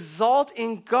also exalt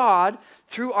in God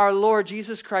through our Lord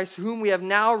Jesus Christ, through whom we have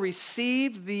now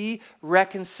received the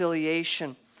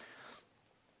reconciliation.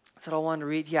 That's what I wanted to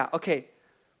read. Yeah, okay.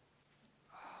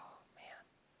 Oh, man.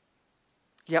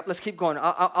 Yep, let's keep going.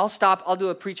 I'll stop. I'll do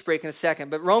a preach break in a second.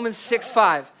 But Romans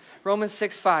 6:5. Romans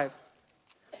 6:5. Are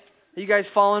you guys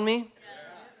following me?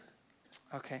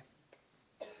 Okay.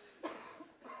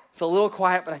 It's a little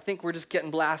quiet, but I think we're just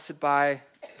getting blasted by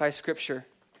Scripture.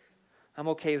 I'm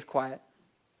okay with quiet.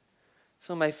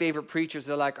 Some of my favorite preachers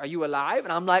are like, are you alive?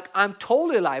 And I'm like, I'm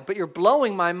totally alive, but you're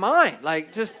blowing my mind.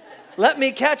 Like, just let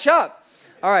me catch up.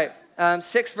 All right,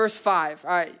 6 verse 5.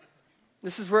 All right,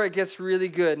 this is where it gets really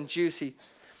good and juicy.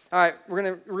 All right, we're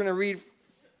gonna read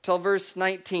till verse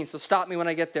 19, so stop me when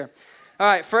I get there. All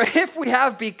right, for if we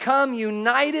have become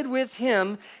united with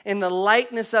him in the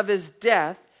likeness of his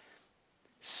death,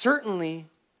 certainly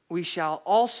we shall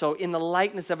also in the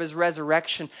likeness of his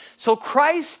resurrection. So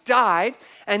Christ died,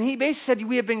 and he basically said,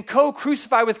 we have been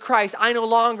co-crucified with Christ. I no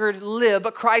longer live,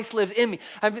 but Christ lives in me.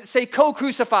 I say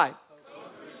co-crucified.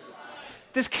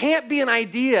 This can't be an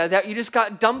idea that you just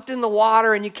got dumped in the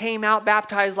water and you came out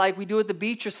baptized like we do at the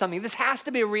beach or something. This has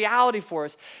to be a reality for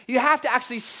us. You have to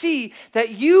actually see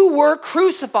that you were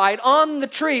crucified on the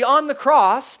tree, on the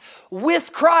cross,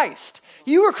 with Christ.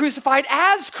 You were crucified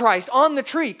as Christ on the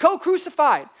tree,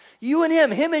 co-crucified. You and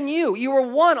him and you. You were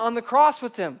one on the cross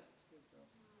with him.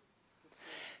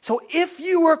 So if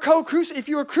you were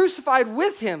crucified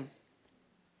with him,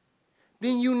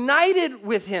 being united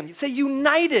with him, you say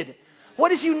united. What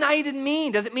does united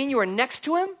mean? Does it mean you were next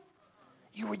to him?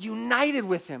 You were united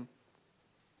with him.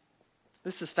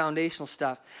 This is foundational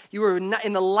stuff. You were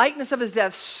in the likeness of his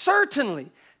death, certainly.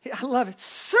 I love it.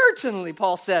 Certainly,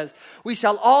 Paul says, we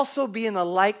shall also be in the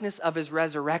likeness of his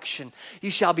resurrection. You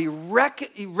shall be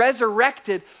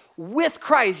resurrected with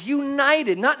Christ,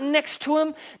 united, not next to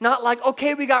him, not like,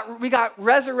 okay, we got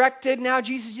resurrected. Now,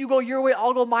 Jesus, you go your way,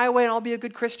 I'll go my way, and I'll be a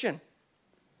good Christian.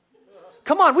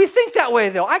 Come on, we think that way,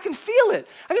 though. I can feel it.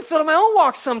 I can feel it in my own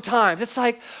walk sometimes. It's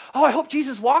like, oh, I hope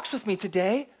Jesus walks with me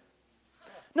today.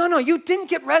 No, you didn't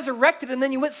get resurrected and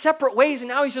then you went separate ways and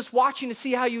now he's just watching to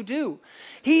see how you do.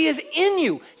 He is in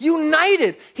you,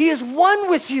 united. He is one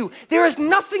with you. There is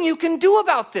nothing you can do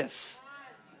about this.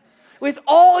 With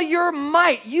all your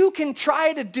might, you can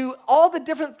try to do all the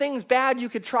different things bad you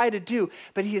could try to do,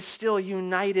 but he is still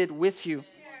united with you.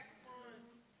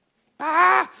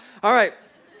 All right.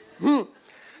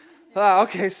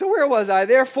 Okay, so where was I?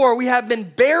 Therefore, we have been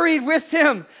buried with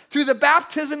him through the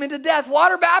baptism into death.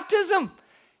 Water baptism.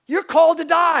 You're called to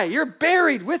die. You're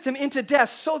buried with him into death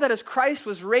so that as Christ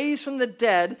was raised from the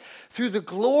dead through the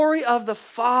glory of the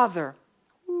Father,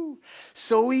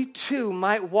 so we too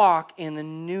might walk in the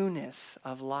newness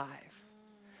of life.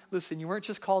 Listen, you weren't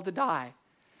just called to die.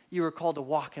 You were called to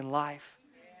walk in life.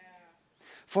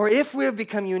 For if we have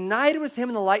become united with him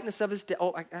in the likeness of his death.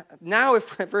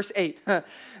 Verse 8.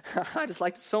 I just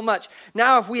liked it so much.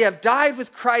 Now if we have died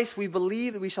with Christ, we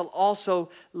believe that we shall also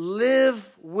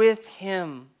live with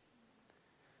him.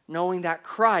 Knowing that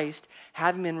Christ,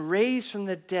 having been raised from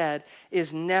the dead,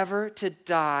 is never to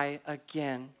die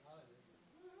again.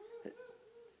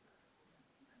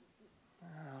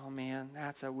 Oh man,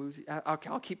 that's a woozy. Okay,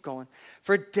 I'll keep going.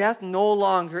 For death no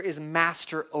longer is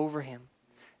master over him.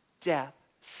 Death.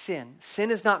 Sin. Sin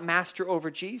is not master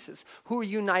over Jesus. Who are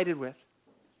you united with?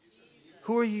 Jesus.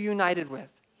 Who are you united with?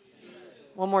 Jesus.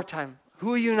 One more time.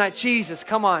 Who are you united? Jesus.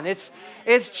 Come on. It's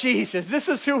Jesus. This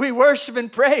is who we worship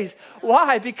and praise.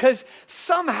 Why? Because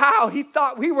somehow he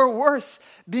thought we were worth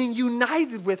being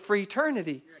united with for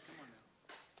eternity.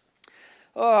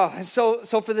 Oh, and so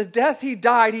for the death he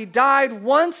died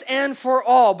once and for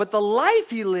all. But the life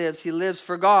he lives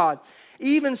for God.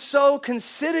 Even so,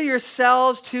 consider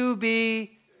yourselves to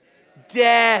be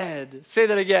dead. Say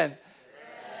that again.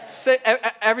 Say,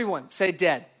 everyone, say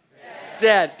dead.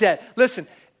 Dead. Listen,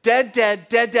 dead.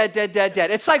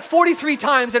 It's like 43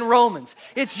 times in Romans.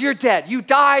 You're dead. You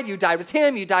died with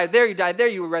him, you died there,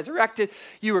 you were resurrected,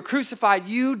 you were crucified,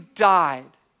 you died.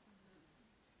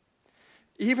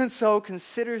 Even so,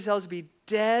 consider yourselves to be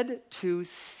dead to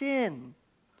sin,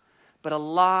 but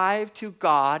alive to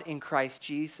God in Christ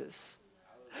Jesus.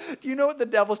 Do you know what the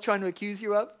devil's trying to accuse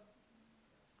you of?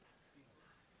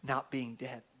 Not being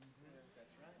dead.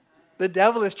 The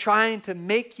devil is trying to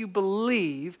make you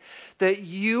believe that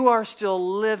you are still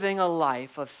living a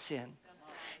life of sin.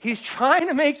 He's trying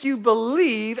to make you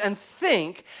believe and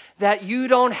think that you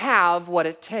don't have what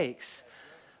it takes.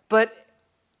 But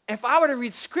if I were to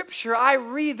read Scripture, I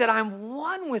read that I'm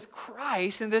one with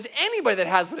Christ, and if there's anybody that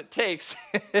has what it takes,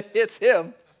 it's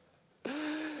him.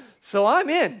 So I'm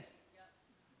in.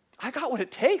 I got what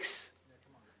it takes.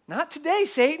 Not today,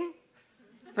 Satan.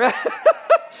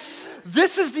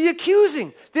 This is the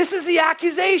accusing. This is the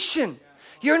accusation.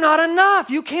 You're not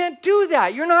enough. You can't do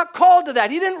that. You're not called to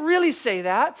that. He didn't really say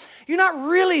that. You're not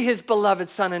really his beloved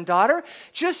son and daughter.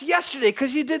 Just yesterday,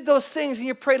 because you did those things and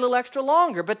you prayed a little extra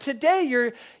longer. But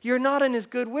today, you're not in his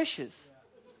good wishes.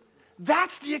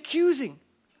 That's the accusing.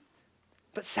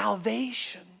 But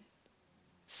salvation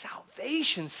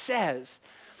says,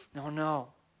 no,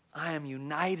 I am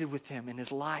united with him in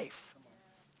his life.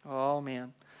 Oh,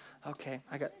 man. Okay,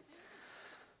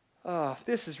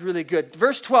 this is really good.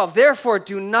 Verse 12, therefore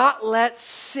do not let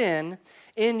sin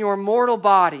in your mortal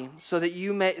body so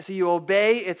you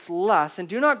obey its lust, and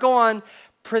do not go on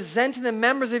presenting the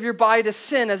members of your body to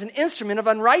sin as an instrument of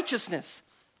unrighteousness.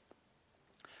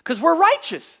 Because we're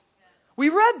righteous. We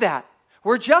read that.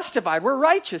 We're justified. We're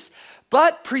righteous.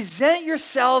 But present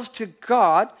yourselves to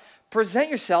God, present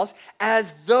yourselves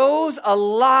as those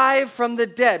alive from the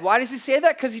dead. Why does he say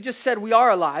that? Because he just said we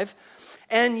are alive.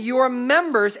 And your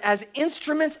members as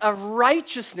instruments of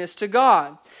righteousness to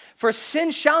God. For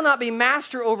sin shall not be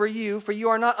master over you, for you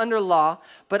are not under law,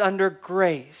 but under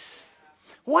grace.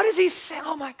 What does he say?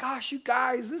 Oh my gosh, you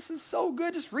guys, this is so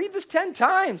good. Just read this 10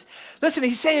 times. Listen,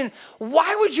 he's saying,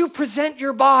 why would you present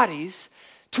your bodies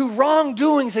to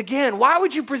wrongdoings again? Why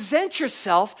would you present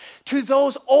yourself to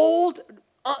those old,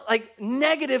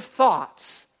 negative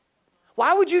thoughts?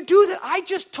 Why would you do that? I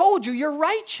just told you you're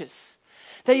righteous.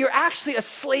 That you're actually a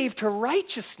slave to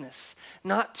righteousness,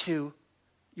 not to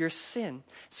your sin.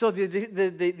 So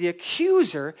the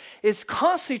accuser is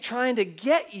constantly trying to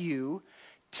get you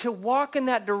to walk in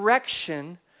that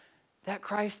direction that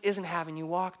Christ isn't having you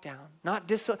walk down.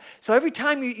 So every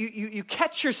time you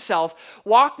catch yourself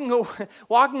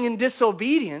walking in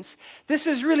disobedience, this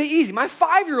is really easy. My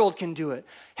 5-year-old can do it.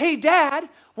 Hey, Dad,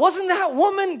 wasn't that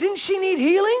woman, didn't she need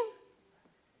healing?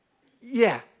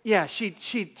 Yeah, she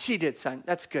did, son.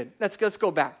 That's good. Let's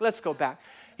go back.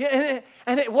 Yeah,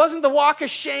 and it wasn't the walk of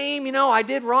shame, I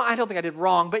did wrong. I don't think I did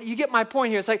wrong, but you get my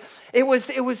point here. It's like, it was,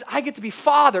 I get to be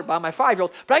fathered by my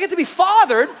 5-year-old, but I get to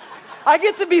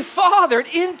be fathered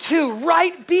into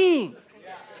right being.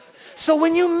 So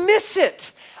when you miss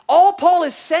it, all Paul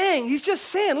is saying, he's just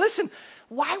saying, listen,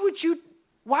 why would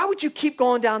you keep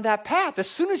going down that path? As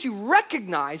soon as you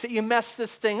recognize that you messed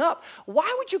this thing up,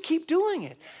 why would you keep doing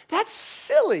it? That's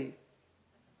silly.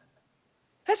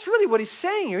 That's really what he's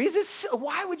saying here.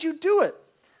 Why would you do it?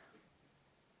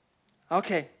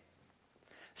 Okay.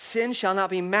 Sin shall not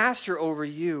be master over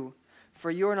you, for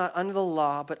you are not under the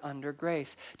law, but under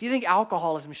grace. Do you think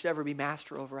alcoholism should ever be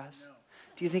master over us? No.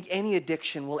 Do you think any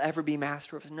addiction will ever be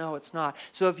master of us? No, it's not.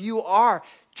 So if you are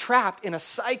trapped in a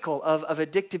cycle of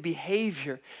addictive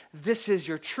behavior, this is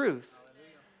your truth.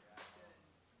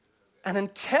 And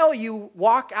until you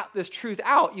walk out this truth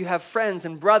out, you have friends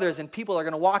and brothers and people are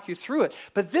going to walk you through it.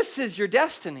 But this is your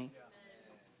destiny.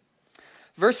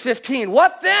 Verse 15,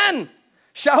 what then?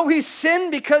 Shall we sin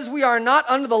because we are not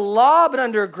under the law but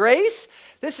under grace?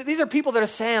 These are people that are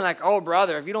saying like, oh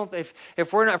brother,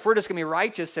 if we're just going to be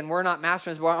righteous and we're not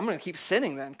masters, well, I'm going to keep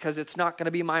sinning then because it's not going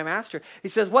to be my master. He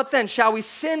says, what then? Shall we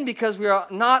sin because we are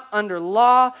not under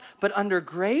law but under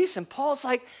grace? And Paul's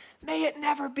like, may it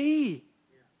never be.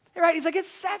 Right? He's like,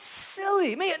 that's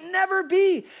silly. May it never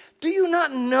be. Do you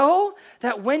not know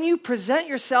that when you present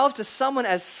yourselves to someone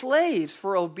as slaves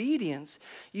for obedience,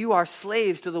 you are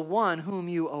slaves to the one whom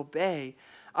you obey,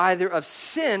 either of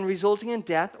sin resulting in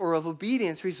death or of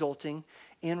obedience resulting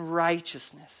in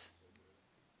righteousness?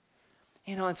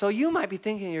 And so you might be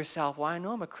thinking to yourself, well, I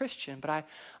know I'm a Christian, but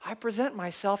I present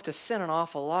myself to sin an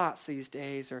awful lot these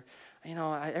days. Or,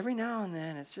 every now and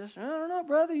then it's just, I don't know,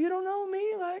 brother, you don't know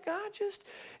me. Like,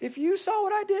 if you saw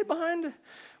what I did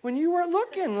when you weren't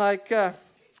looking,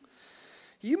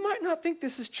 you might not think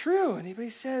this is true. And he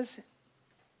says,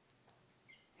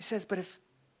 but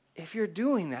if you're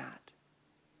doing that,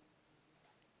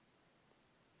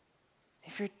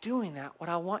 what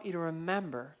I want you to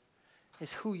remember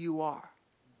is who you are.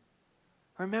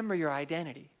 Remember your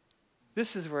identity.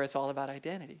 This is where it's all about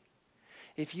identity.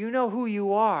 If you know who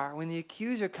you are, when the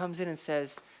accuser comes in and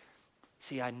says,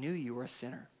 see, I knew you were a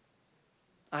sinner.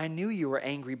 I knew you were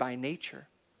angry by nature.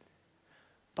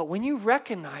 But when you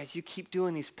recognize you keep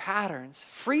doing these patterns,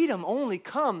 freedom only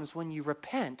comes when you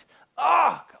repent.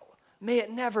 May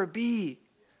it never be.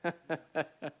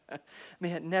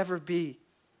 May it never be.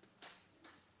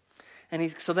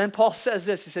 So then Paul says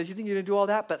this. He says, you think you're going to do all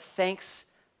that? But thanks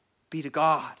be to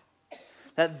God.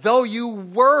 That though you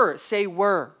were slaves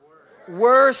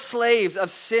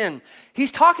of sin.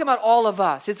 He's talking about all of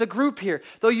us. It's a group here.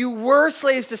 Though you were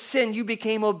slaves to sin, you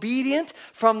became obedient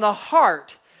from the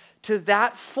heart to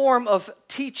that form of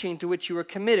teaching to which you were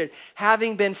committed.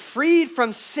 Having been freed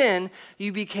from sin,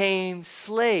 you became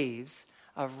slaves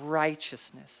of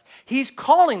righteousness. He's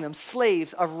calling them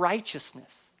slaves of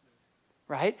righteousness.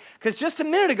 Right? Because just a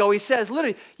minute ago he says,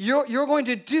 literally, you're going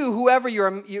to do whoever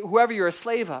you're a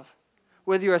slave of,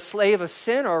 whether you're a slave of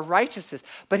sin or of righteousness.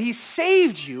 But he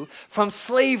saved you from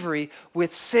slavery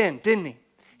with sin, didn't he?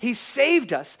 He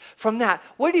saved us from that.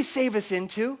 What did he save us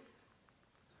into?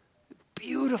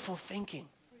 Beautiful thinking.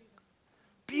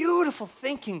 Beautiful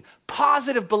thinking,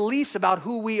 positive beliefs about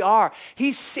who we are.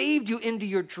 He saved you into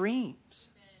your dreams.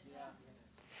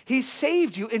 He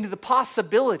saved you into the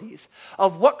possibilities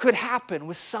of what could happen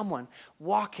with someone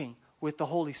walking with the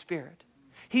Holy Spirit.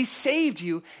 He saved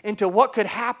you into what could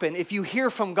happen if you hear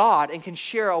from God and can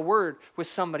share a word with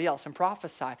somebody else and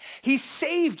prophesy. He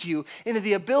saved you into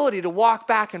the ability to walk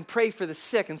back and pray for the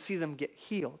sick and see them get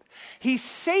healed. He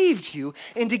saved you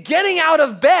into getting out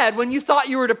of bed when you thought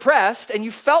you were depressed and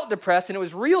you felt depressed and it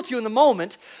was real to you in the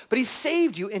moment, but he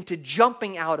saved you into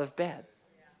jumping out of bed.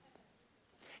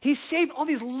 He saved all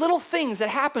these little things that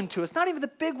happened to us, not even the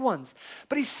big ones,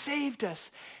 but he saved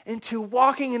us into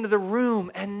walking into the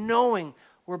room and knowing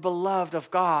we're beloved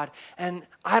of God and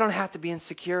I don't have to be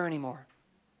insecure anymore.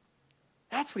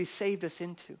 That's what he saved us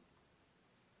into.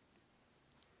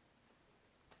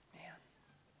 Man,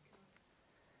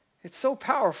 it's so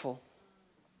powerful.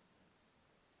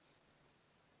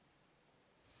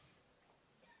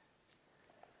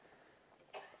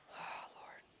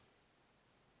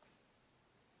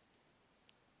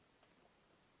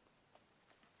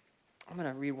 I'm going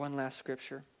to read one last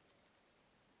scripture,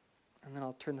 and then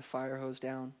I'll turn the fire hose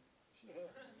down.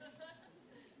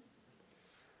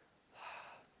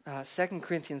 2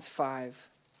 Corinthians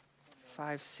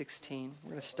 5:16. We're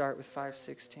going to start with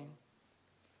 5:16.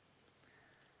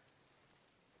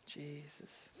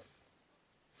 Jesus.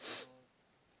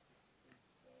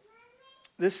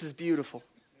 This is beautiful.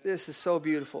 This is so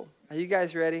beautiful. Are you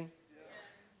guys ready?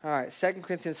 All right, 2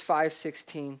 Corinthians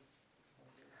 5:16.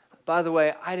 By the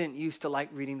way, I didn't used to like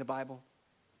reading the Bible.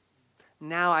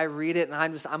 Now I read it and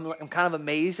I'm kind of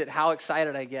amazed at how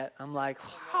excited I get. I'm like,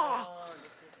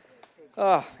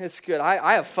 oh, it's good.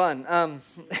 I have fun. I'll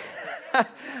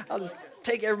just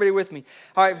take everybody with me.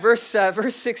 All right, verse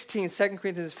 16, 2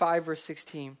 Corinthians 5, verse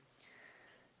 16.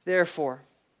 Therefore,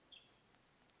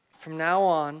 from now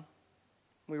on,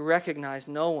 we recognize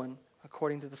no one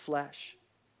according to the flesh.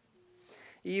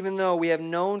 Even though we have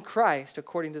known Christ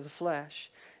according to the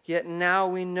flesh, yet now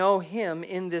we know him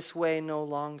in this way no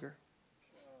longer.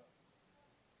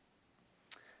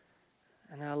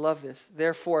 And I love this.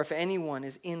 Therefore, if anyone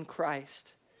is in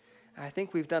Christ, I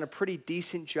think we've done a pretty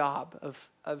decent job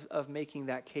of making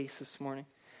that case this morning.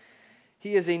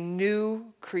 He is a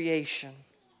new creation.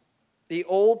 The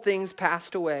old things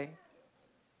passed away.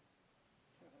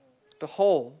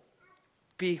 Behold,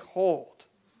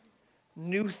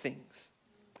 new things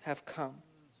have come.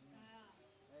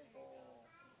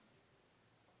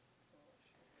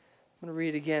 I'm going to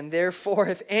read it again. Therefore,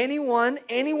 if anyone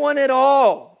at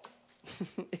all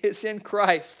is in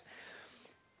Christ.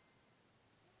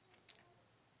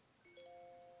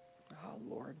 Oh,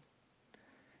 Lord.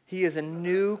 He is a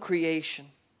new creation.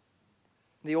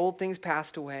 The old things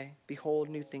passed away. Behold,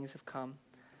 new things have come.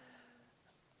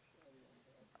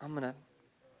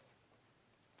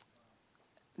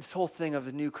 This whole thing of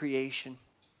the new creation.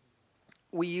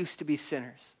 We used to be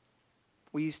sinners.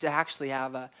 We used to actually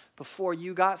have before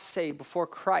you got saved, before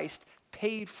Christ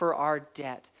paid for our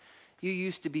debt, you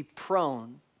used to be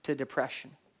prone to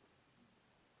depression.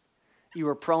 You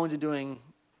were prone to doing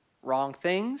wrong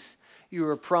things. You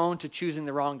were prone to choosing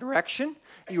the wrong direction.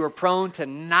 You were prone to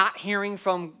not hearing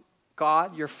from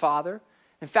God, your Father.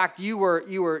 In fact, you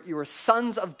were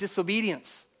sons of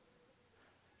disobedience.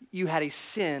 You had a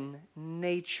sin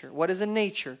nature. What is a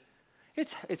nature?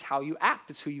 It's how you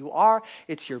act. It's who you are.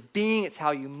 It's your being. It's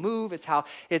how you move. It's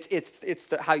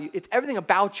everything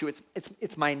about you.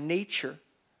 It's my nature.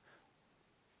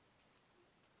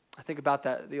 I think about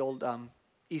the old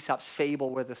Aesop's fable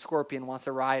where the scorpion wants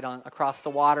to ride across the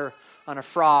water on a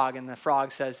frog, and the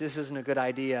frog says, "This isn't a good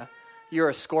idea. You're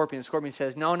a scorpion." The scorpion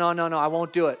says, No, I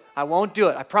won't do it. I won't do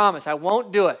it. I promise, I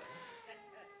won't do it.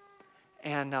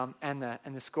 And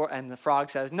the frog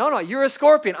says, No, you're a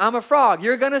scorpion. I'm a frog.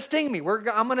 You're gonna sting me. You're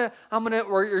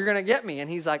gonna get me. And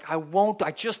he's like, I won't.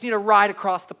 I just need to ride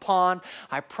across the pond.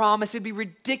 I promise it'd be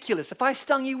ridiculous. If I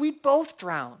stung you, we'd both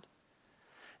drown.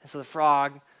 And so the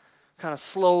frog kind of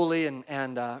slowly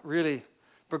and really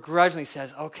begrudgingly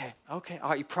says, Okay, all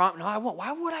right, you promise? No, I won't.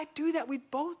 Why would I do that? We'd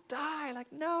both die.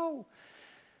 Like, no.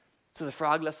 So the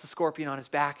frog lets the scorpion on his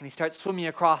back, and he starts swimming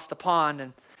across the pond,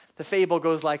 and the fable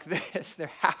goes like this.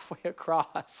 They're halfway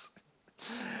across,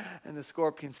 and the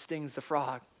scorpion stings the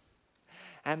frog.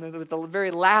 And with the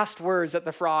very last words that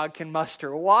the frog can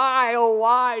muster, "Why, oh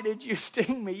why did you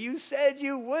sting me? You said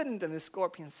you wouldn't." And the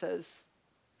scorpion says,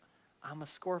 "I'm a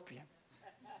scorpion.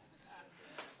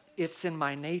 It's in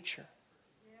my nature."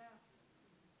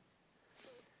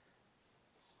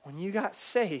 When you got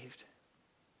saved,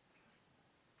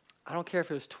 I don't care if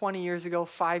it was 20 years ago,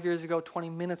 5 years ago, 20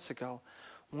 minutes ago,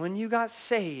 when you got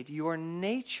saved, your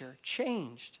nature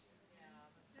changed.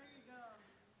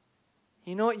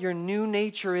 You know what your new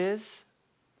nature is?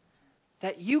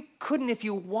 That you couldn't, if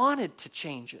you wanted to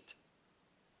change it.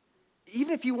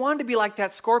 Even if you wanted to be like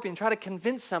that scorpion, try to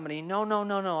convince somebody, no,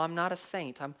 I'm not a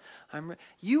saint.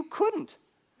 You couldn't.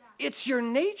 It's your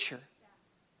nature.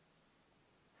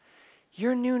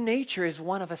 Your new nature is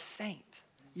one of a saint.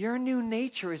 Your new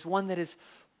nature is one that is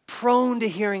prone to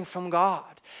hearing from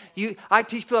God. I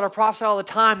teach people that are prophesy all the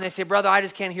time, and they say, "Brother, I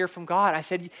just can't hear from God." I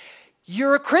said,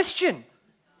 "You're a Christian.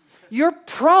 You're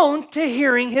prone to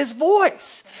hearing His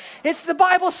voice." The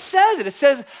Bible says it. It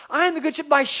says, "I am the good shepherd.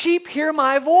 My sheep hear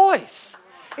my voice."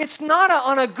 It's not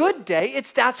on a good day.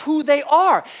 That's who they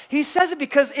are. He says it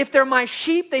because if they're my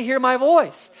sheep, they hear my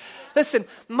voice. Listen,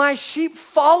 my sheep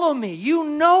follow me. You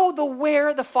know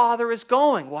where the Father is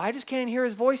going. Well, I just can't hear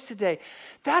His voice today.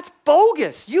 That's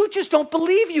bogus. You just don't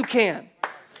believe you can.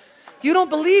 You don't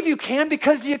believe you can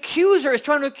because the accuser is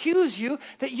trying to accuse you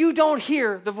that you don't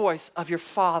hear the voice of your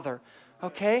Father.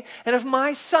 Okay? And if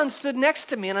my son stood next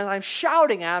to me and I'm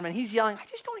shouting at him and he's yelling, "I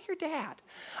just don't hear Dad,"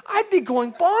 I'd be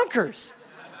going bonkers.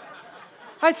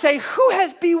 I'd say, "Who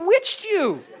has bewitched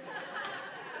you?"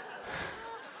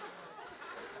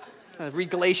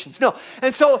 Read Galatians. No.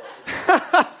 And so,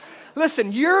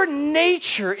 listen, your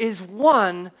nature is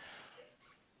one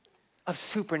of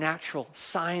supernatural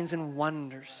signs and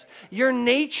wonders. Your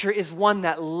nature is one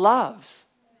that loves.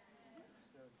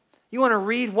 You want to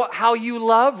read how you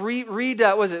love? Read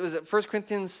was it 1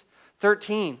 Corinthians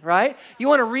 13, right? You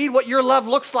want to read what your love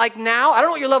looks like now? I don't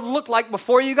know what your love looked like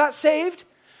before you got saved,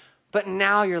 but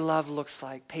now your love looks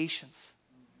like patience,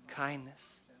 kindness.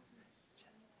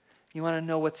 You want to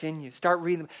know what's in you. Start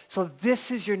reading them. So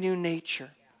this is your new nature.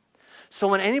 So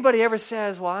when anybody ever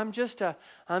says, "Well, I'm just a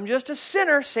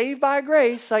sinner saved by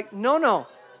grace," like, no.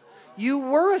 You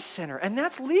were a sinner, and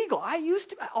that's legal.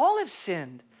 All have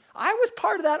sinned. I was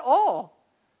part of that all.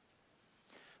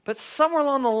 But somewhere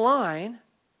along the line,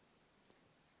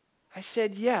 I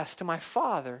said yes to my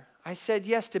Father. I said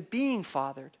yes to being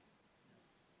fathered.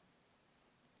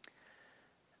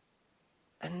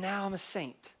 And now I'm a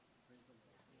saint.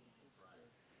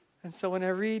 And so when I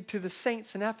read to the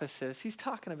saints in Ephesus, he's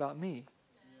talking about me.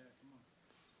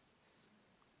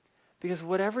 Because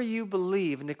whatever you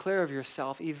believe and declare of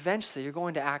yourself, eventually you're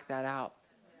going to act that out.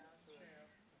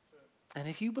 And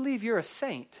if you believe you're a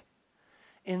saint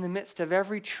in the midst of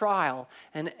every trial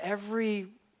and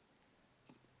every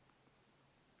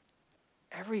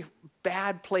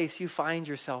bad place you find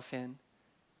yourself in,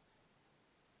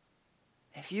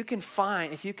 if you can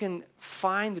find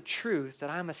the truth that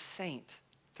I'm a saint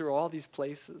through all these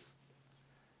places,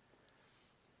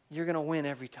 you're going to win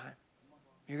every time.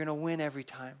 You're going to win every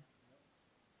time.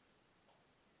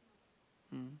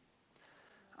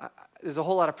 There's a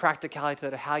whole lot of practicality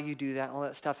to how you do that and all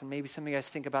that stuff, and maybe some of you guys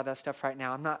think about that stuff right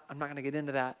now. I'm not going to get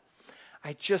into that.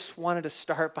 I just wanted to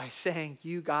start by saying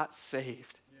you got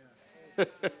saved. Yeah.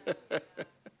 Why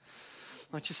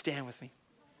don't you stand with me?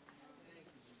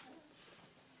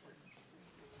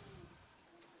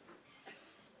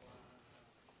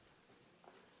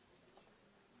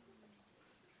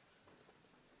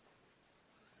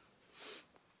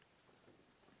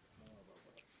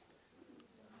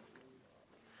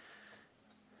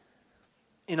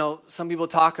 some people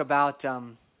talk about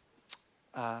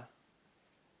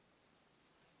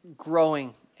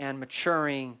growing and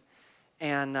maturing,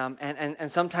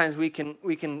 and sometimes we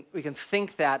can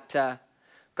think that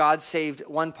God saved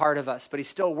one part of us, but He's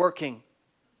still working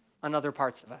on other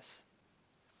parts of us.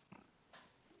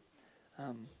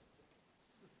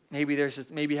 Maybe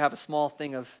you have a small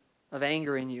thing of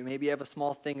anger in you. Maybe you have a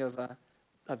small thing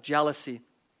of jealousy.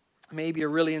 Maybe you're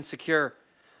really insecure,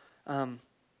 and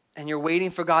you're waiting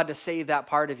for God to save that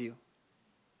part of you.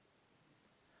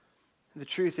 The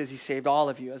truth is He saved all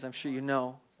of you, as I'm sure you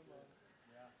know.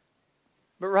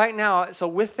 But right now, so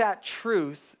with that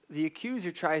truth, the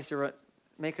accuser tries to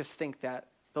make us think that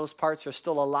those parts are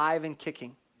still alive and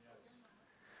kicking.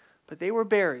 But they were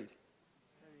buried.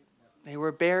 They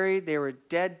were buried. They were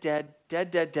dead. So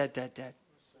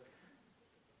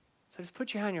just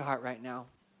put your hand on your heart right now.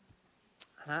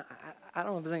 And I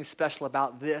don't know if there's anything special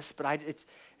about this, but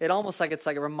it almost like it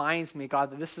reminds me,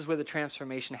 God, that this is where the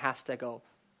transformation has to go.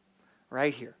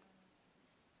 Right here.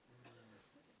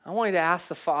 I want you to ask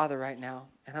the Father right now,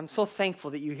 and I'm so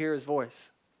thankful that you hear His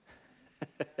voice.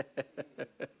 I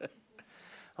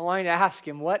want you to ask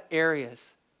Him what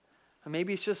areas, or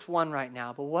maybe it's just one right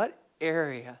now, but what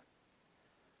area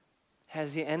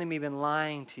has the enemy been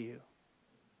lying to you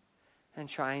and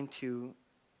trying to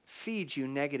feed you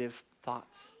negative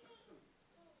thoughts?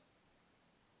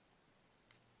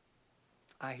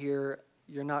 I hear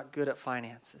you're not good at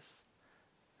finances.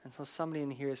 And so somebody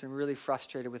in here has been really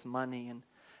frustrated with money, and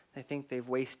they think they've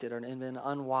wasted or been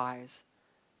unwise.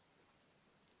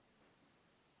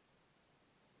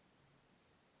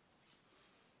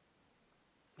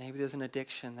 Maybe there's an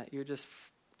addiction that you're just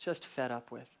fed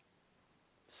up with.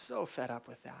 So fed up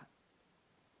with that.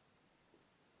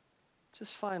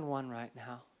 Just find one right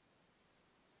now.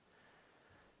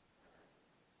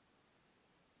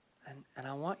 And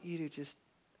I want you to just,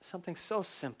 something so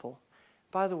simple.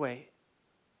 By the way,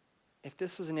 if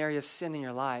this was an area of sin in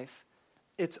your life,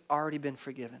 it's already been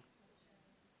forgiven.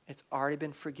 It's already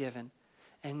been forgiven.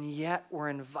 And yet we're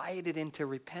invited into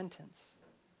repentance.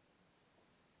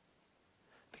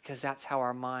 Because that's how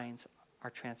our minds are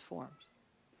transformed.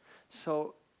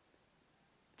 So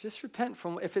just repent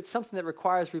from, if it's something that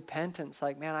requires repentance,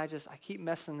 like, man, I keep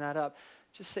messing that up.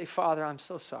 Just say, Father, I'm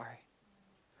so sorry.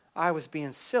 I was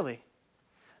being silly.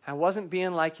 I wasn't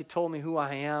being like you told me who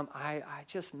I am. I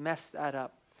just messed that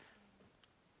up.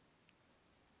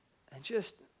 And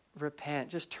just repent.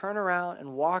 Just turn around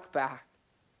and walk back.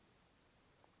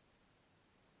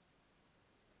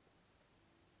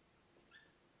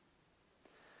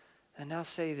 And now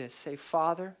say this. Say,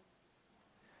 Father,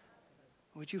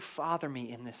 would you father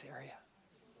me in this area?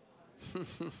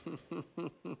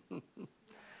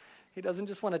 He doesn't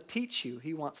just want to teach you.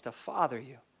 He wants to father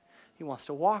you. He wants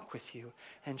to walk with you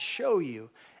and show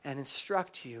you and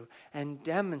instruct you and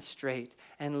demonstrate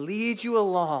and lead you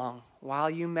along while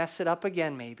you mess it up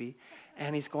again maybe.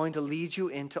 And He's going to lead you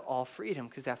into all freedom,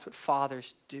 because that's what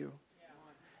fathers do.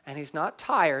 And He's not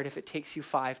tired if it takes you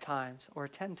 5 times or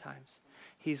 10 times.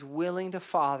 He's willing to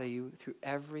father you through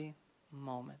every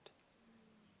moment.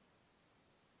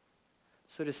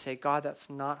 So to say, God,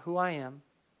 that's not who I am.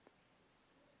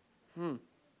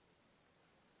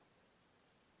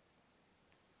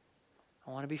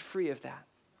 I want to be free of that.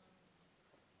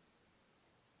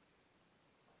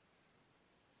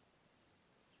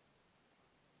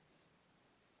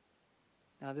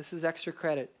 Now this is extra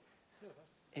credit.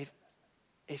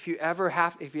 If you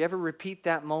ever repeat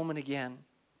that moment again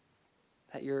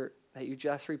that you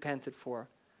just repented for,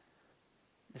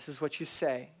 this is what you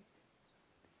say.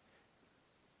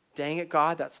 Dang it,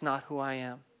 God, that's not who I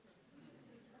am.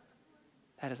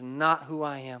 That is not who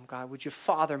I am, God. Would you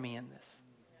father me in this?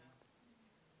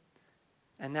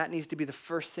 And that needs to be the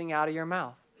first thing out of your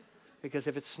mouth. Because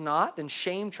if it's not, then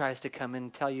shame tries to come in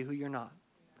and tell you who you're not.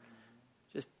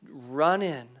 Just run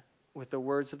in with the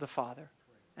words of the Father.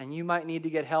 And you might need to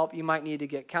get help. You might need to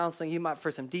get counseling. You might,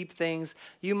 for some deep things,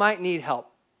 you might need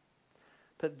help.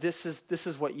 But this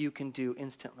is what you can do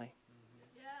instantly.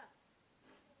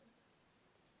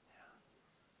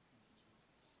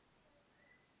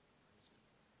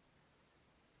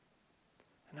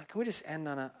 And can we just end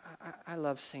on I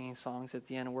love singing songs at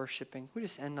the end of worshiping. Can we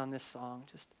just end on this song?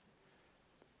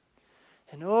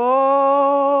 And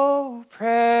oh,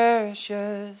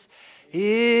 precious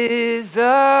is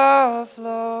the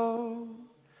flow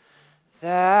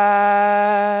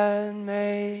that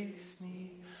makes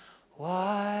me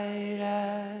white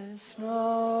as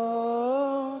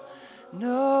snow.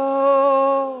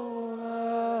 No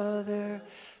other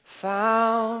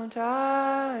fount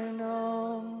I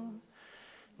know.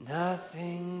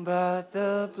 Nothing but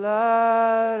the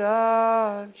blood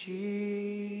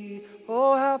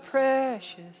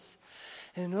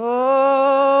And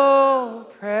oh,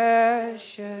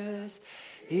 precious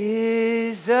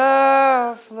is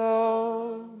the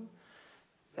flow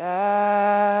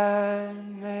that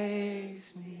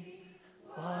makes me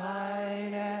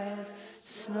white as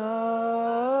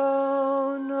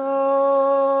snow.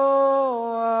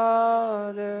 No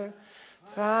other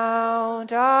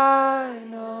fount I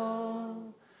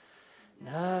know,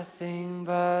 nothing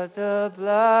but the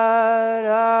blood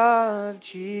of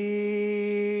Jesus.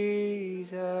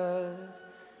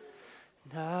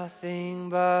 Nothing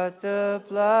but the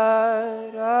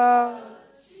blood of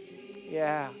Jesus.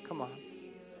 Yeah, come on.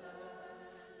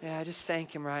 Yeah, just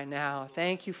thank him right now.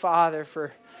 Thank you, Father,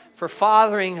 for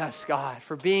fathering us, God,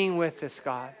 for being with us,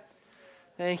 God.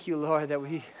 Thank you, Lord, that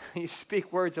you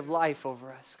speak words of life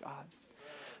over us, God.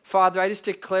 Father, I just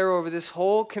declare over this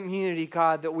whole community,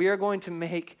 God, that we are going to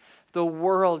make the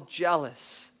world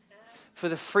jealous for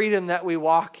the freedom that we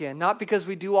walk in. Not because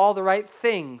we do all the right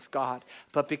things, God,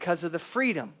 but because of the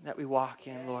freedom that we walk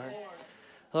in, Lord.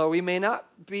 Lord, we may not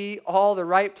be all the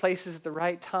right places at the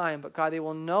right time, but God, they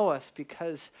will know us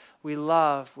because we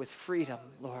love with freedom,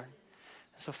 Lord.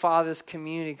 So, Father, this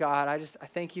community, God, I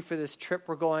thank you for this trip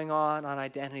we're going on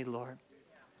identity, Lord.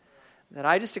 That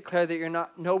I just declare that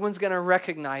no one's going to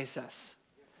recognize us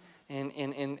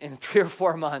in 3 or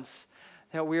 4 months.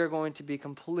 That we are going to be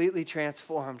completely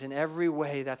transformed in every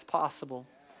way that's possible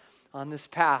on this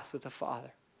path with the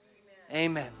Father.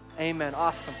 Amen. Amen.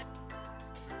 Awesome.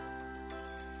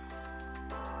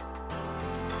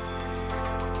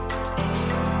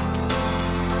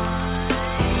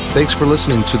 Thanks for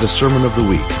listening to the Sermon of the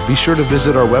Week. Be sure to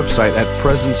visit our website at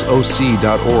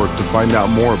presenceoc.org to find out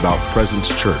more about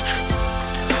Presence Church.